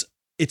 It's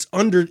it's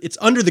under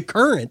the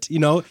current.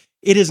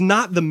 It is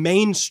not the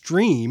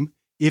mainstream,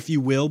 if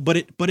you will, but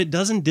it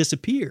doesn't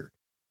disappear.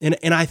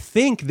 And I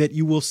think that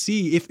you will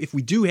see if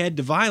we do head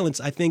to violence,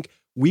 I think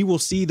we will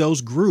see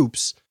those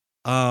groups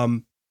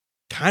kind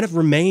of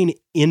remain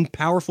in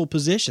powerful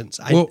positions.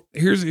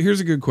 Here's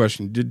a good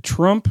question. Did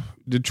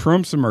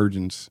Trump's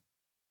emergence,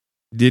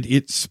 did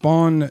it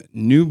spawn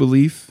new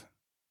belief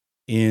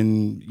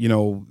in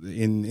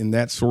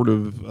that sort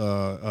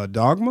of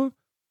dogma,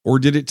 or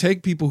did it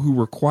take people who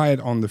were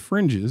quiet on the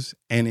fringes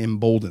and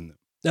embolden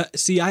them?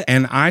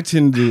 I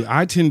tend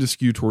to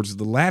skew towards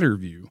the latter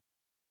view.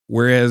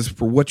 Whereas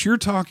for what you're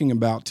talking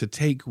about to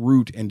take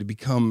root and to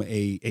become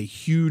a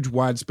huge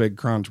widespread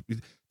crime,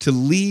 to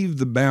leave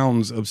the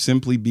bounds of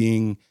simply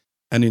being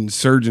an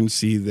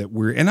insurgency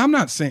and I'm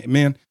not saying,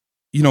 man,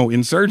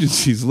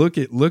 insurgencies,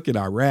 look at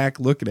Iraq,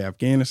 look at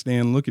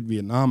Afghanistan, look at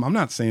Vietnam. I'm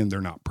not saying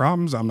they're not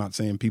problems. I'm not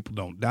saying people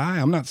don't die.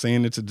 I'm not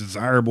saying it's a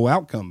desirable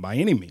outcome by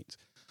any means.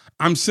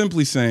 I'm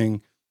simply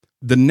saying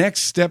the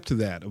next step to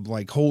that of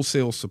like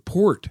wholesale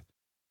support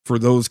for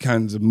those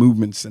kinds of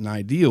movements and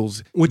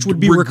ideals, which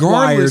would be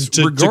required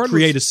to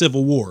create a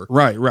civil war.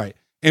 Right.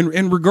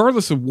 And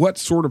regardless of what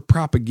sort of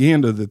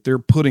propaganda that they're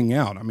putting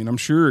out, I mean, I'm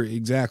sure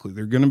exactly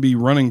they're going to be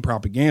running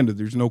propaganda.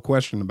 There's no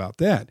question about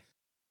that.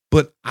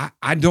 But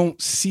I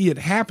don't see it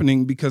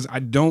happening because I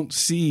don't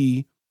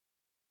see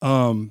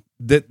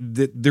that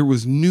there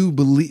was new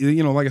belief.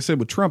 Like I said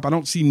with Trump, I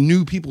don't see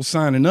new people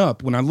signing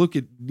up. When I look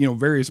at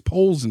various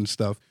polls and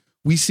stuff,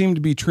 we seem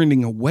to be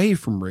trending away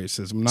from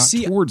racism, not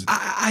towards it.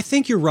 I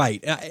think you're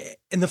right.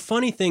 And the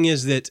funny thing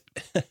is that,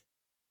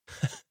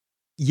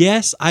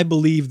 yes, I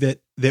believe that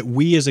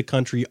we as a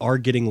country are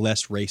getting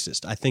less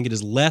racist. I think it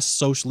is less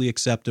socially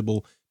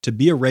acceptable to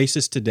be a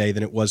racist today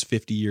than it was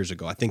 50 years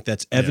ago. I think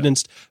that's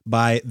evidenced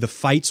by the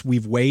fights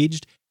we've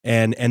waged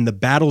and the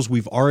battles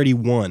we've already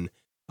won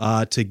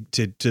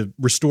to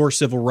restore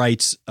civil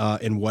rights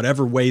in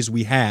whatever ways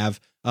we have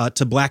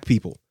to black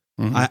people.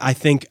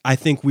 Mm-hmm. I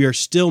think we are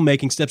still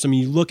making steps. I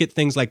mean, you look at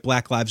things like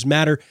Black Lives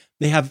Matter;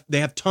 they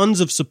have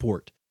tons of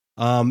support.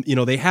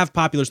 They have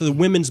popular. So the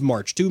Women's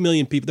March, 2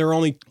 million people. There are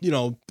only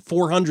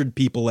 400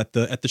 people at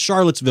the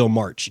Charlottesville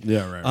March.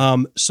 Yeah,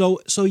 right. So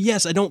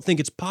yes, I don't think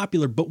it's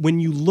popular. But when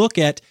you look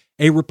at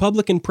a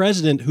Republican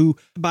president who,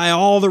 by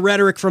all the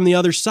rhetoric from the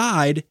other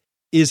side,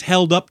 is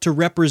held up to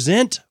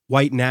represent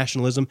white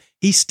nationalism,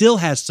 he still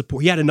has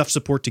support. He had enough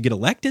support to get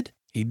elected.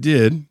 He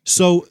did.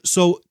 So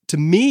to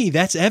me,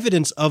 that's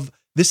evidence of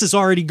this is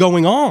already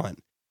going on.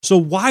 So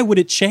why would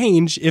it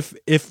change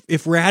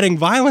if we're adding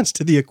violence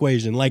to the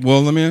equation?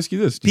 Well, let me ask you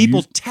this.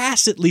 People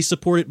tacitly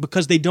support it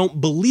because they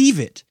don't believe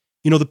it.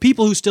 The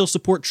people who still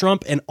support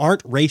Trump and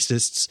aren't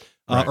racists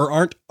or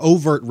aren't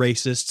overt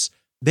racists,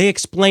 they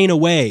explain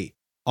away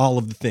all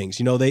of the things.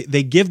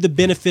 They give the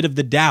benefit of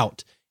the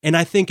doubt. And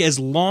I think as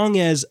long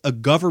as a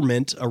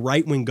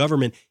right-wing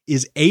government,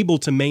 is able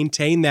to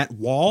maintain that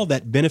wall,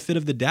 that benefit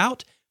of the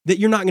doubt, that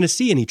you're not going to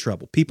see any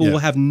trouble. People will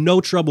have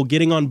no trouble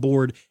getting on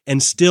board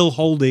and still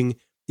holding,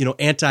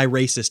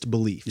 anti-racist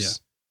beliefs. Yeah.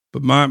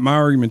 But my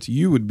argument to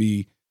you would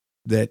be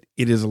that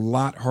it is a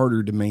lot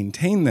harder to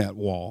maintain that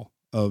wall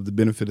of the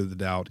benefit of the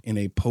doubt in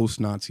a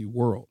post-Nazi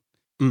world.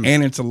 Mm.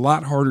 And it's a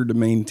lot harder to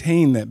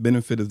maintain that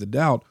benefit of the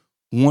doubt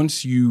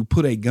once you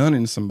put a gun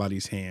in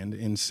somebody's hand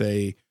and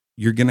say,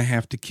 you're going to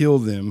have to kill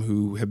them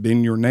who have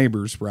been your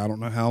neighbors for I don't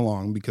know how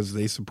long because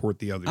they support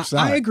the other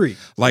side. I agree.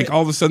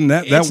 All of a sudden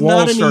that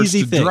wall starts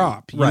to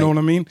drop. You know what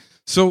I mean?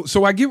 So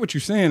I get what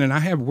you're saying, and I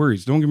have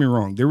worries. Don't get me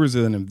wrong. There was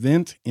an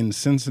event in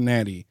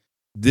Cincinnati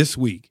this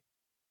week,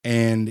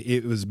 and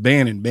it was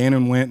Bannon.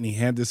 Bannon went and he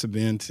had this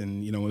event,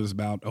 and it was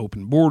about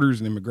open borders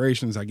and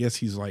immigrations. I guess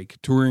he's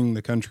touring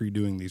the country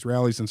doing these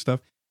rallies and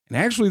stuff. And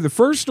actually, the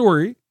first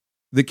story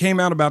that came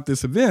out about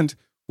this event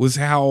was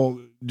how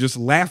just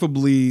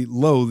laughably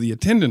low the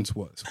attendance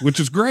was, which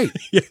is great.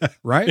 Yeah.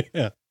 Right?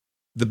 Yeah.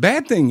 The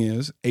bad thing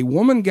is a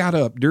woman got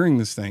up during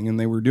this thing and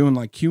they were doing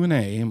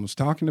Q&A and was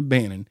talking to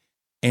Bannon,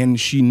 and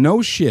she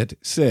no shit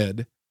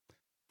said,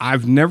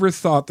 I've never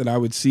thought that I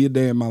would see a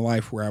day in my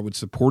life where I would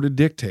support a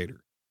dictator.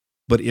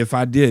 But if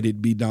I did,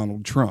 it'd be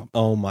Donald Trump.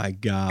 Oh my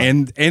God.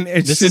 And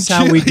it's this is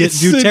how we do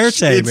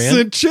Duterte, man.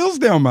 It chills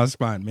down my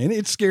spine, man.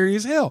 It's scary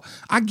as hell.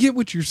 I get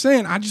what you're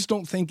saying. I just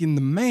don't think in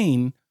the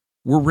main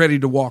we're ready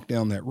to walk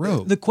down that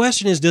road. The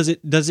question is, does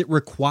it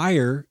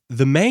require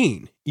the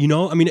main?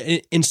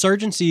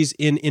 Insurgencies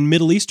in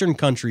Middle Eastern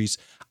countries,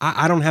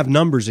 I don't have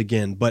numbers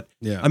again, but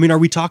are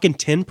we talking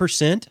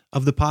 10%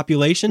 of the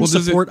population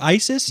support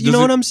ISIS? You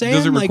know what I'm saying?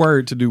 Does it require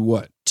it to do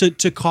what?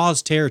 To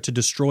cause terror, to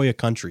destroy a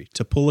country,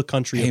 to pull a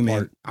country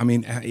apart.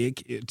 Man,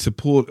 to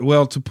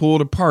pull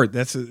it apart.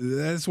 That's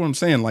what I'm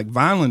saying.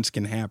 Violence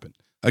can happen.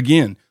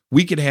 Again,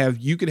 you could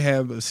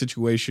have a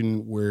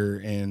situation where,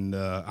 and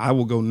I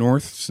will go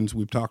north since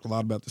we've talked a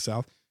lot about the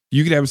South.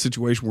 You could have a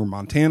situation where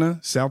Montana,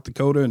 South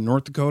Dakota, and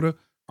North Dakota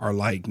are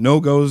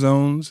no-go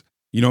zones.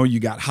 You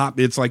got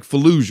it's like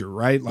Fallujah,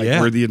 right?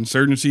 Where the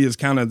insurgency is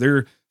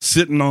they're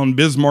sitting on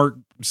Bismarck,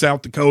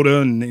 South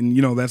Dakota,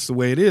 and that's the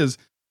way it is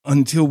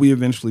until we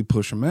eventually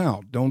push them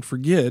out. Don't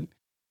forget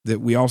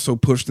that we also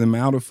push them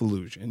out of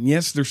Fallujah. And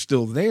yes, they're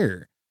still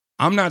there.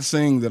 I'm not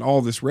saying that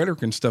all this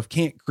rhetoric and stuff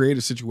can't create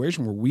a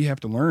situation where we have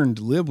to learn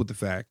to live with the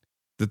fact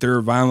that there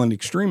are violent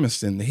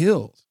extremists in the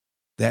hills.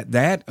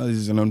 That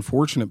is an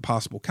unfortunate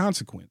possible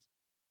consequence.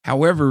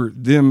 However,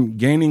 them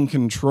gaining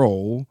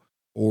control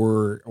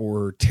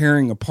or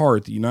tearing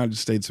apart the United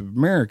States of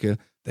America,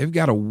 they've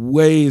got a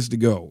ways to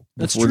go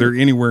before they're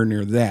anywhere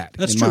near that.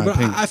 That's true. But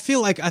I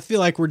feel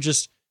like we're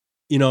just,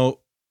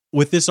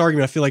 with this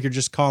argument, I feel like you're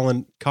just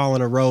calling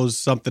a rose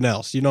something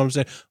else. You know what I'm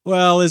saying?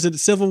 Well, is it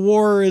civil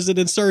war or is it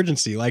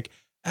insurgency? Like,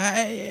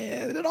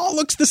 it all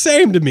looks the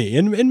same to me,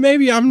 and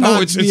maybe I'm not.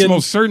 No, it's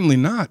most certainly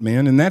not,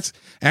 man. And that's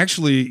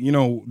actually,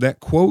 that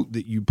quote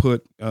that you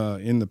put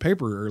in the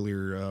paper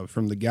earlier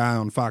from the guy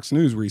on Fox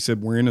News where he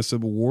said we're in a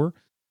civil war.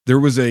 There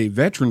was a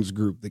veterans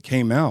group that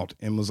came out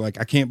and was like,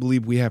 I can't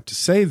believe we have to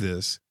say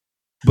this,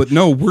 but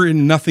no, we're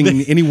in nothing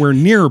anywhere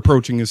near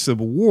approaching a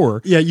civil war.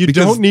 Yeah, you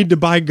don't need to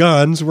buy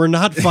guns. We're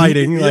not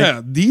fighting.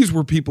 Yeah, these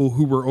were people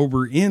who were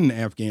over in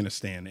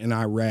Afghanistan and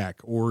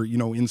Iraq or, in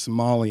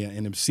Somalia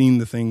and have seen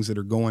the things that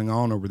are going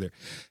on over there.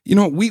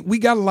 We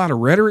got a lot of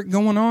rhetoric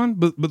going on,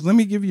 but let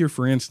me give you,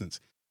 for instance,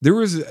 there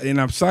was,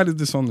 and I've cited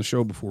this on the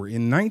show before,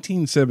 in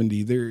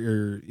 1970,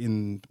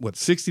 in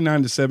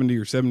 69 to 70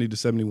 or 70 to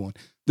 71,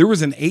 there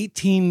was an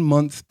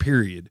 18-month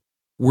period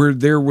where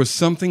there was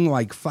something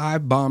like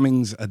 5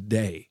 bombings a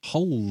day.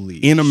 Holy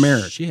in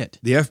America. Shit.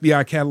 The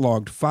FBI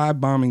cataloged 5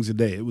 bombings a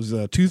day. It was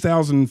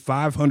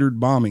 2,500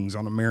 bombings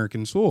on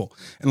American soil.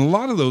 And a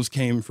lot of those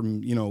came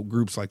from,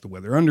 groups like the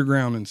Weather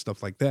Underground and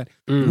stuff like that.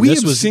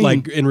 This was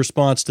like in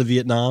response to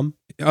Vietnam?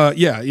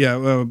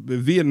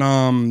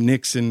 Vietnam,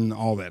 Nixon,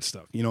 all that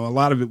stuff. A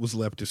lot of it was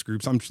leftist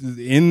groups.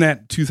 In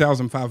that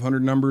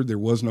 2,500 number, there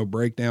was no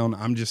breakdown.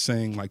 I'm just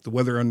saying, like, the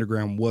Weather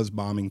Underground was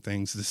bombing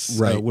things.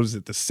 Right. What is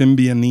it? The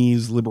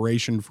Symbionese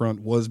Liberation Front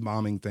was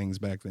bombing things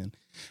back then.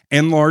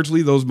 And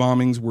largely those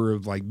bombings were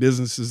of like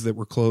businesses that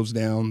were closed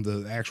down.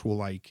 The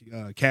actual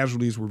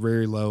casualties were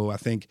very low. I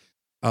think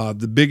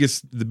the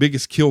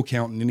biggest kill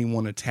count in any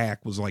one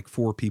attack was like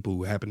 4 people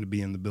who happened to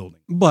be in the building.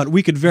 But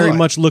we could very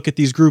much look at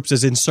these groups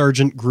as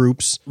insurgent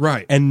groups,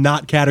 right, and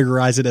not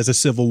categorize it as a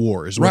civil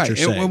war. Is what you're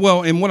saying?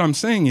 And what I'm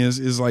saying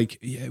is like,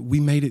 yeah, we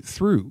made it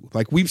through.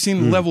 Like, we've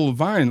seen a level of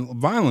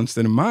violence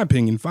that, in my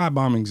opinion, 5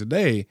 bombings a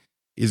day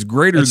is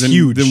greater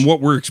than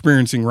what we're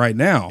experiencing right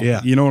now. Yeah,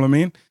 you know what I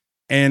mean?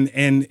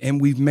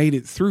 And we've made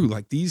it through.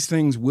 Like, these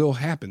things will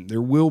happen.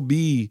 There will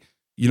be,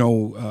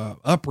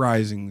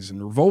 uprisings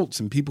and revolts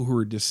and people who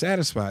are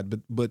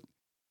dissatisfied. But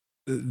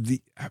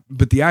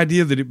the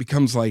idea that it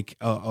becomes like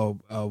a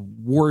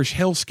warish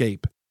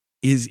hellscape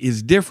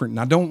is different. And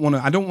I don't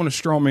want to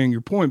straw man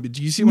your point, but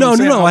do you see what I'm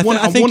saying? No,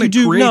 I think you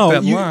do.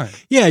 Line.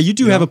 Yeah, you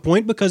do have a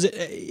point, because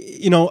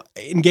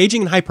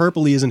engaging in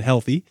hyperbole isn't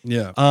healthy.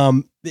 Yeah.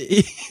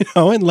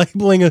 And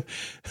labeling a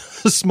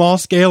small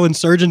scale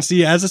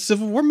insurgency as a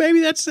civil war, maybe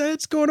that's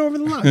going over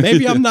the line.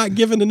 Maybe I'm not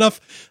giving enough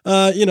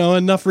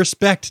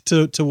respect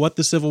to what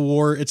the Civil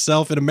War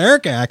itself in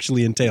America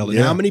actually entailed, and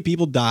how many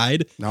people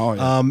died. Oh,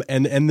 yeah.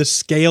 And the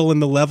scale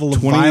and the level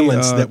of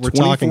violence that we're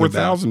talking about.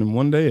 24,000 in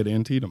one day at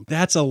Antietam.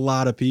 That's a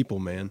lot of people,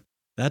 man.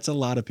 That's a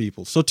lot of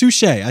people. So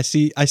touche. I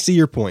see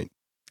your point.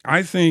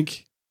 I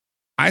think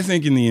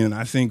in the end,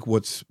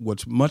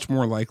 what's much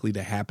more likely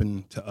to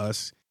happen to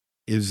us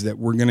is that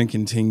we're going to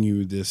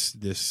continue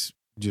this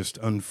just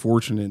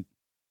unfortunate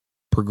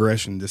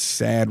progression, this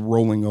sad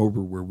rolling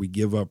over where we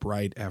give up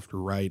right after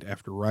right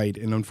after right.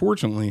 And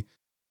unfortunately,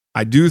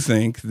 I do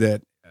think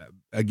that,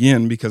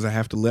 again, because I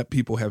have to let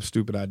people have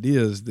stupid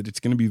ideas, that it's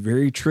going to be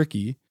very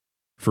tricky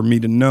for me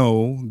to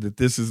know that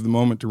this is the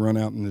moment to run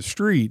out in the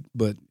street.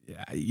 But,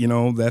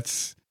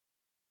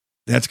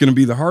 that's going to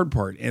be the hard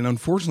part. And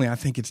unfortunately, I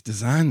think it's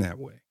designed that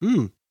way.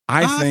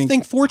 I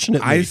think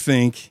fortunately.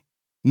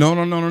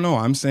 No.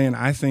 I'm saying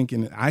I think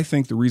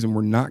the reason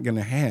we're not going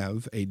to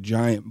have a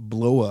giant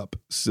blow up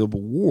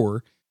civil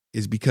war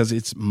is because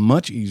it's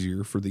much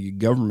easier for the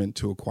government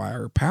to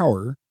acquire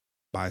power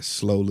by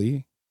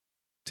slowly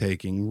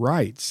taking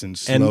rights and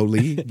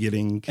slowly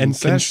getting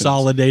concessions, and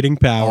consolidating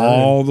power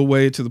all the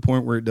way to the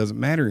point where it doesn't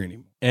matter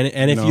anymore.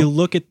 And if you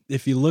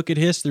look at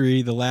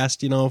history, the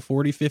last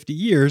 40, 50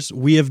 years,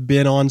 we have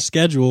been on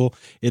schedule.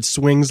 It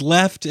swings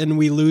left and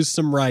we lose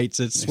some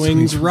rights. It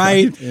swings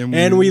right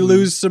and we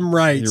lose some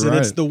rights. And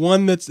it's the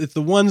ones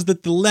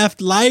that the left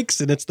likes,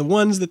 and it's the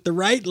ones that the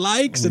right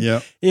likes.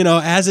 And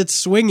as it's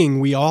swinging,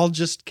 we all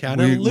just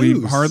kind of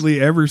lose. We hardly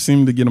ever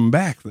seem to get them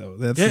back, though.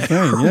 That's the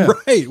thing. Yeah.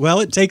 Right.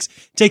 Well, it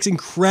takes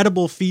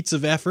incredible feats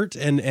of effort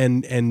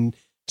and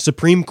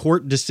Supreme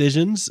Court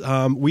decisions.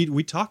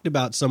 We talked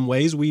about some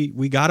ways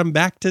we got them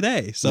back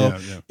today. So,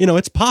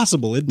 it's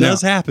possible. It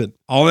does happen.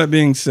 All that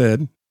being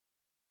said,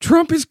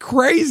 Trump is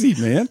crazy,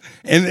 man.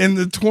 And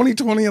the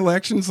 2020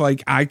 elections,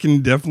 like, I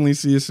can definitely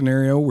see a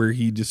scenario where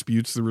he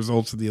disputes the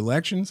results of the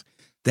elections.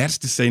 That's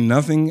to say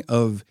nothing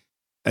of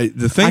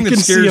The thing that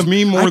scares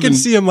me more I can than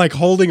see him like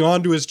holding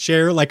on to his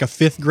chair like a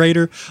fifth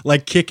grader,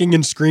 like kicking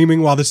and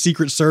screaming while the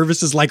Secret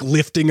Service is like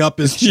lifting up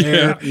his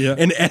chair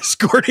and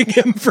escorting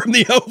him from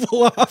the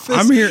Oval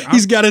Office.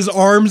 He's got his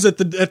arms at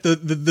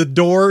the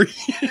door,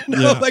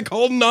 like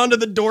holding on to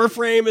the door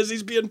frame as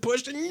he's being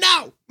pushed.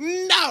 No.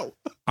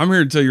 I'm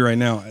here to tell you right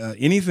now,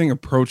 anything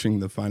approaching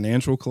the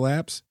financial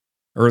collapse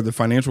or the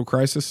financial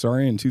crisis,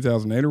 in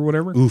 2008 or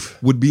whatever,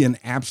 would be an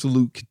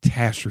absolute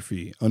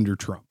catastrophe under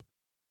Trump.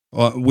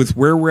 With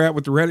where we're at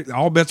with the rhetoric,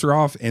 all bets are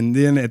off. And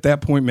then at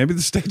that point, maybe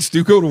the states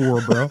do go to war,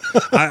 bro.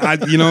 I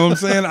you know what I'm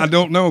saying? I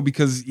don't know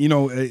because,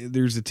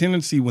 there's a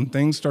tendency when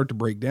things start to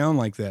break down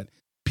like that,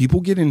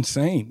 people get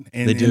insane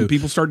and, they do. And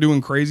people start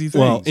doing crazy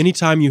things. Well,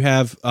 anytime you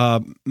have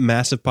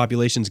massive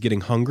populations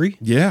getting hungry.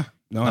 Yeah,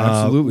 no,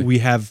 absolutely. We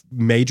have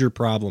major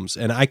problems.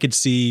 And I could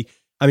see,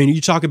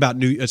 you talk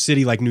about a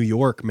city like New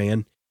York,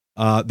 man.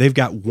 They've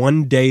got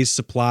 1 day's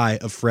supply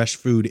of fresh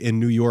food in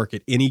New York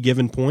at any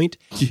given point.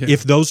 Yeah.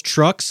 If those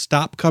trucks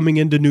stop coming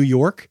into New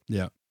York,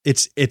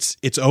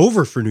 it's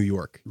over for New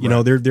York. You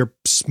know, they're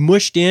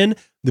smushed in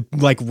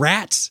like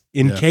rats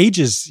in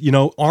cages.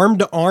 Arm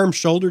to arm,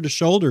 shoulder to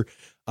shoulder.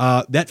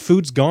 That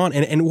food's gone.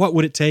 And what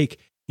would it take?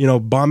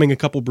 Bombing a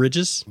couple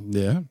bridges.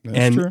 Yeah,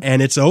 that's true.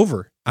 And it's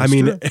over.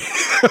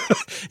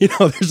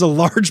 There's a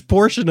large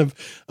portion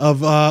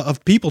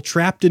of people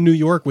trapped in New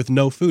York with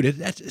no food.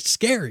 It's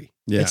scary.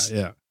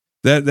 Yeah.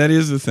 That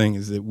is the thing,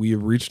 is that we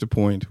have reached a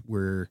point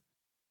where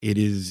it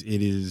is,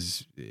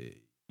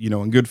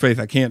 in good faith.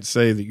 I can't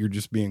say that you're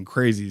just being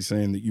crazy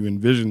saying that you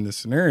envision this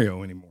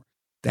scenario anymore.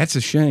 That's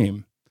a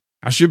shame.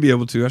 I should be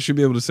able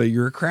to say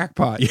you're a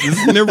crackpot. This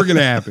is never going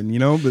to happen,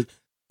 but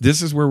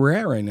this is where we're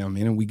at right now,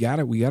 man. And we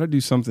gotta do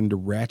something to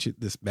ratchet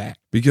this back,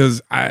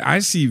 because I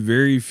see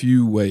very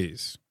few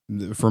ways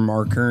from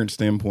our current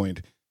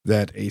standpoint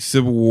that a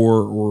civil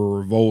war or a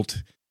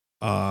revolt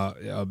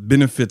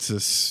benefits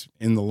us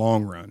in the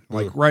long run.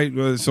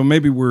 So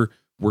maybe we're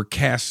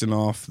casting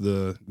off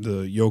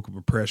the yoke of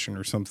oppression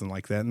or something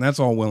like that, and that's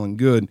all well and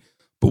good.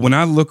 But when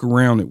I look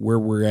around at where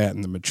we're at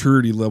and the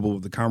maturity level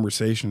of the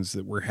conversations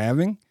that we're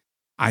having,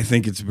 I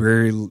think it's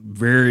very,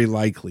 very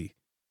likely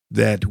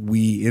that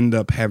we end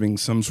up having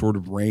some sort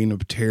of reign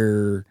of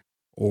terror,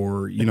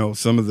 or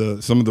some of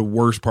the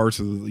worst parts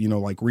of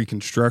like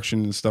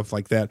Reconstruction and stuff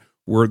like that,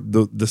 where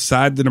the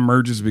side that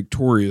emerges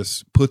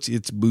victorious puts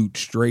its boot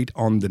straight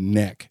on the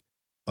neck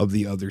of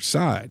the other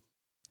side,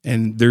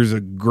 and there's a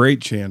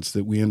great chance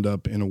that we end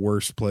up in a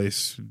worse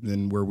place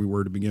than where we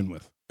were to begin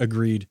with.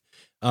 Agreed.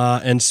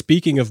 And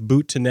speaking of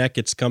boot to neck,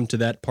 it's come to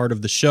that part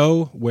of the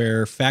show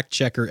where fact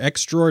checker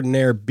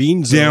extraordinaire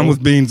Beanzo, down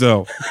with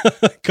Beanzo,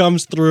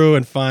 comes through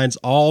and finds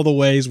all the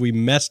ways we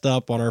messed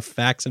up on our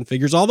facts and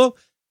figures. Although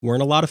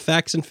weren't a lot of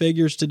facts and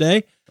figures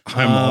today.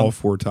 I'm all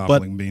for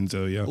toppling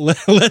Beanzo. Yeah.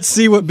 Let's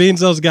see what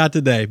Beanzo's got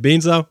today.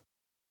 Beanzo,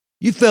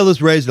 you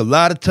fellas raised a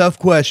lot of tough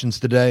questions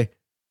today.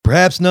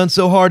 Perhaps none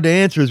so hard to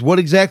answer as what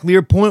exactly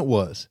your point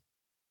was.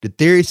 Did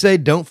theory say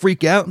don't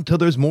freak out until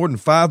there's more than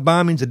 5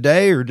 bombings a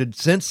day, or did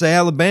sense say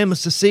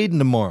Alabama's seceding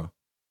tomorrow?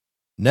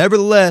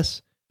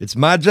 Nevertheless, it's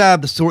my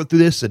job to sort through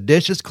this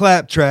seditious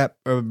claptrap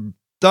or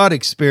thought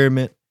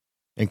experiment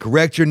and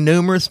correct your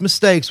numerous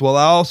mistakes while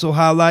I also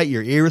highlight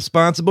your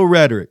irresponsible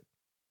rhetoric.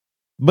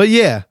 But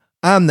yeah,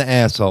 I'm the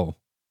asshole.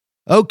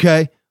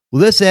 Okay,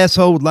 well, this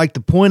asshole would like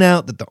to point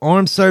out that the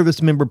armed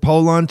service member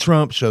poll on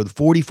Trump showed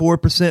 44%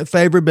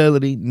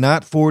 favorability,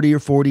 not 40 or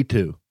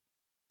 42.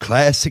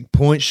 Classic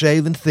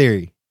point-shaving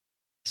theory.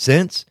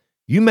 Since,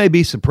 you may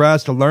be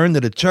surprised to learn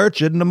that a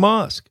church isn't a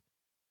mosque.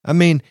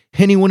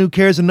 Anyone who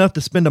cares enough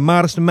to spend a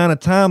modest amount of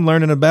time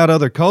learning about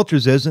other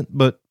cultures isn't,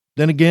 but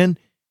then again,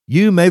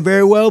 you may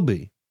very well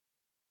be.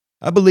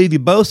 I believe you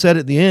both said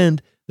at the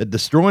end that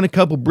destroying a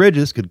couple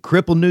bridges could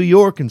cripple New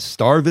York and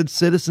starve its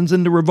citizens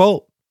into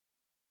revolt.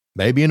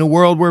 Maybe in a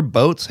world where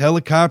boats,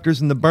 helicopters,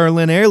 and the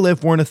Berlin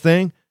airlift weren't a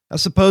thing, I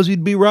suppose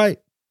you'd be right.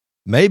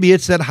 Maybe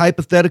it's that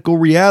hypothetical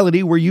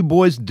reality where you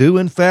boys do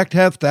in fact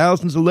have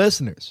thousands of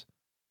listeners.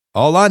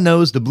 All I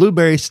know is the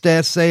Blueberry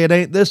stats say it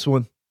ain't this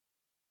one.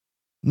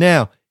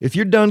 Now, if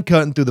you're done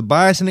cutting through the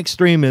bias and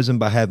extremism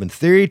by having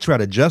theory try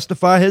to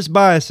justify his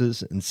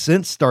biases and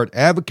sense start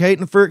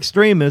advocating for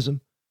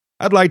extremism,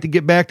 I'd like to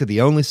get back to the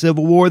only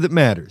civil war that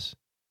matters.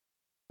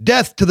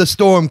 Death to the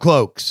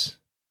Stormcloaks.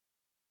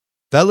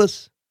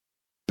 Fellas,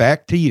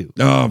 back to you.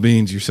 Oh,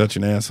 Beans, you're such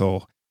an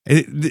asshole.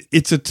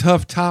 It's a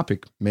tough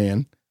topic,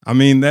 man.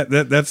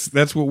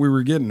 That's what we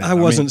were getting at. I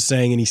wasn't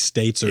saying any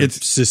states are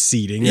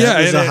seceding. Yeah,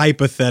 it was a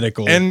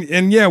hypothetical.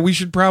 And yeah, we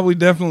should probably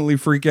definitely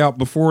freak out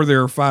before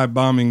there are 5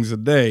 bombings a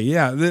day.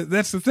 Yeah,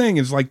 that's the thing.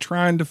 It's like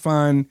trying to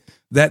find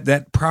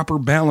that proper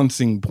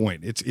balancing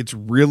point. It's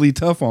really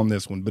tough on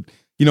this one. But,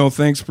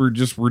 thanks for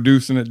just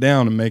reducing it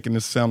down and making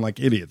us sound like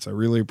idiots. I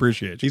really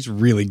appreciate it. He's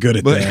really good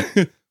at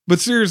that.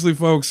 But seriously,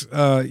 folks,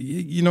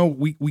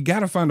 we got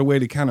to find a way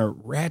to kind of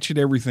ratchet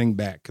everything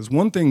back. Because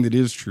one thing that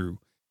is true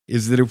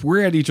is that if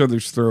we're at each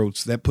other's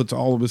throats, that puts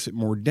all of us at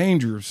more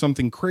danger of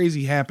something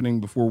crazy happening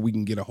before we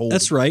can get a hold of it.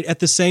 That's right. At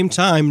the same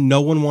time,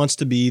 no one wants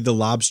to be the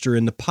lobster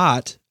in the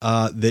pot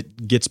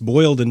that gets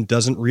boiled and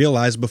doesn't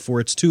realize before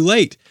it's too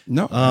late.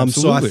 No,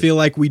 so I feel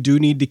like we do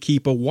need to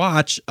keep a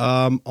watch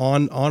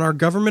on our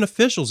government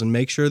officials and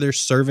make sure they're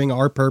serving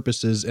our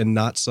purposes and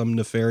not some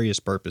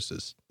nefarious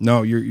purposes.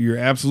 No, you're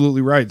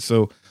absolutely right.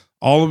 So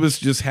all of us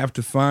just have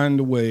to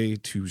find a way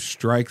to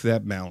strike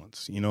that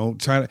balance,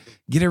 try to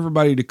get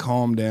everybody to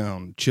calm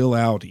down, chill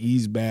out,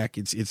 ease back.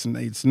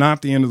 It's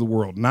not the end of the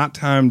world, not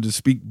time to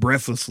speak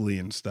breathlessly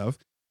and stuff.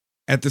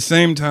 At the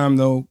same time,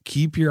 though,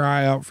 keep your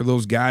eye out for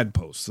those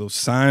guideposts, those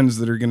signs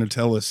that are going to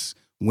tell us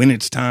when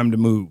it's time to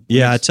move.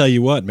 Yeah, I tell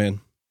you what,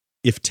 man,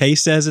 if Tay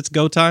says it's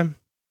go time,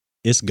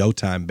 it's go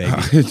time, baby.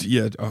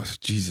 Yeah. Oh,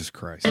 Jesus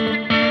Christ.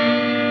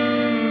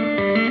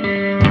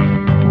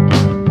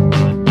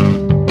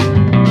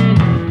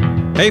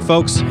 Hey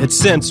folks, it's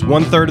Sense,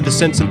 1/3 of the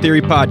Sense and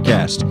Theory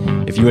podcast.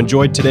 If you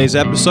enjoyed today's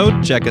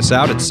episode, check us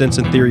out at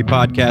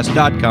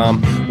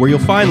senseandtheorypodcast.com, where you'll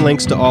find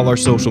links to all our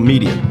social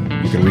media.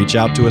 You can reach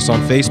out to us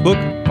on Facebook,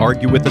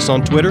 argue with us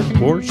on Twitter,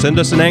 or send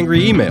us an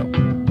angry email.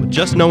 But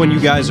just knowing you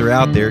guys are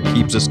out there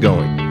keeps us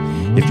going.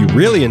 If you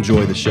really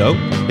enjoy the show,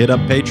 hit up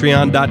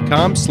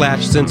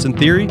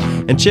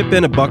patreon.com/senseandtheory and chip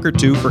in $1 or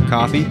 $2 for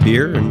coffee,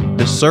 beer, and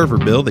this server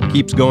bill that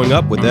keeps going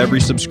up with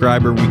every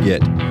subscriber we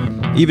get.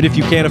 Even if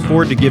you can't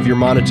afford to give your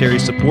monetary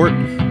support,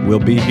 we'll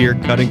be here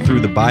cutting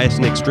through the bias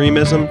and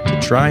extremism to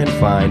try and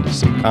find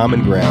some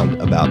common ground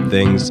about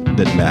things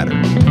that matter.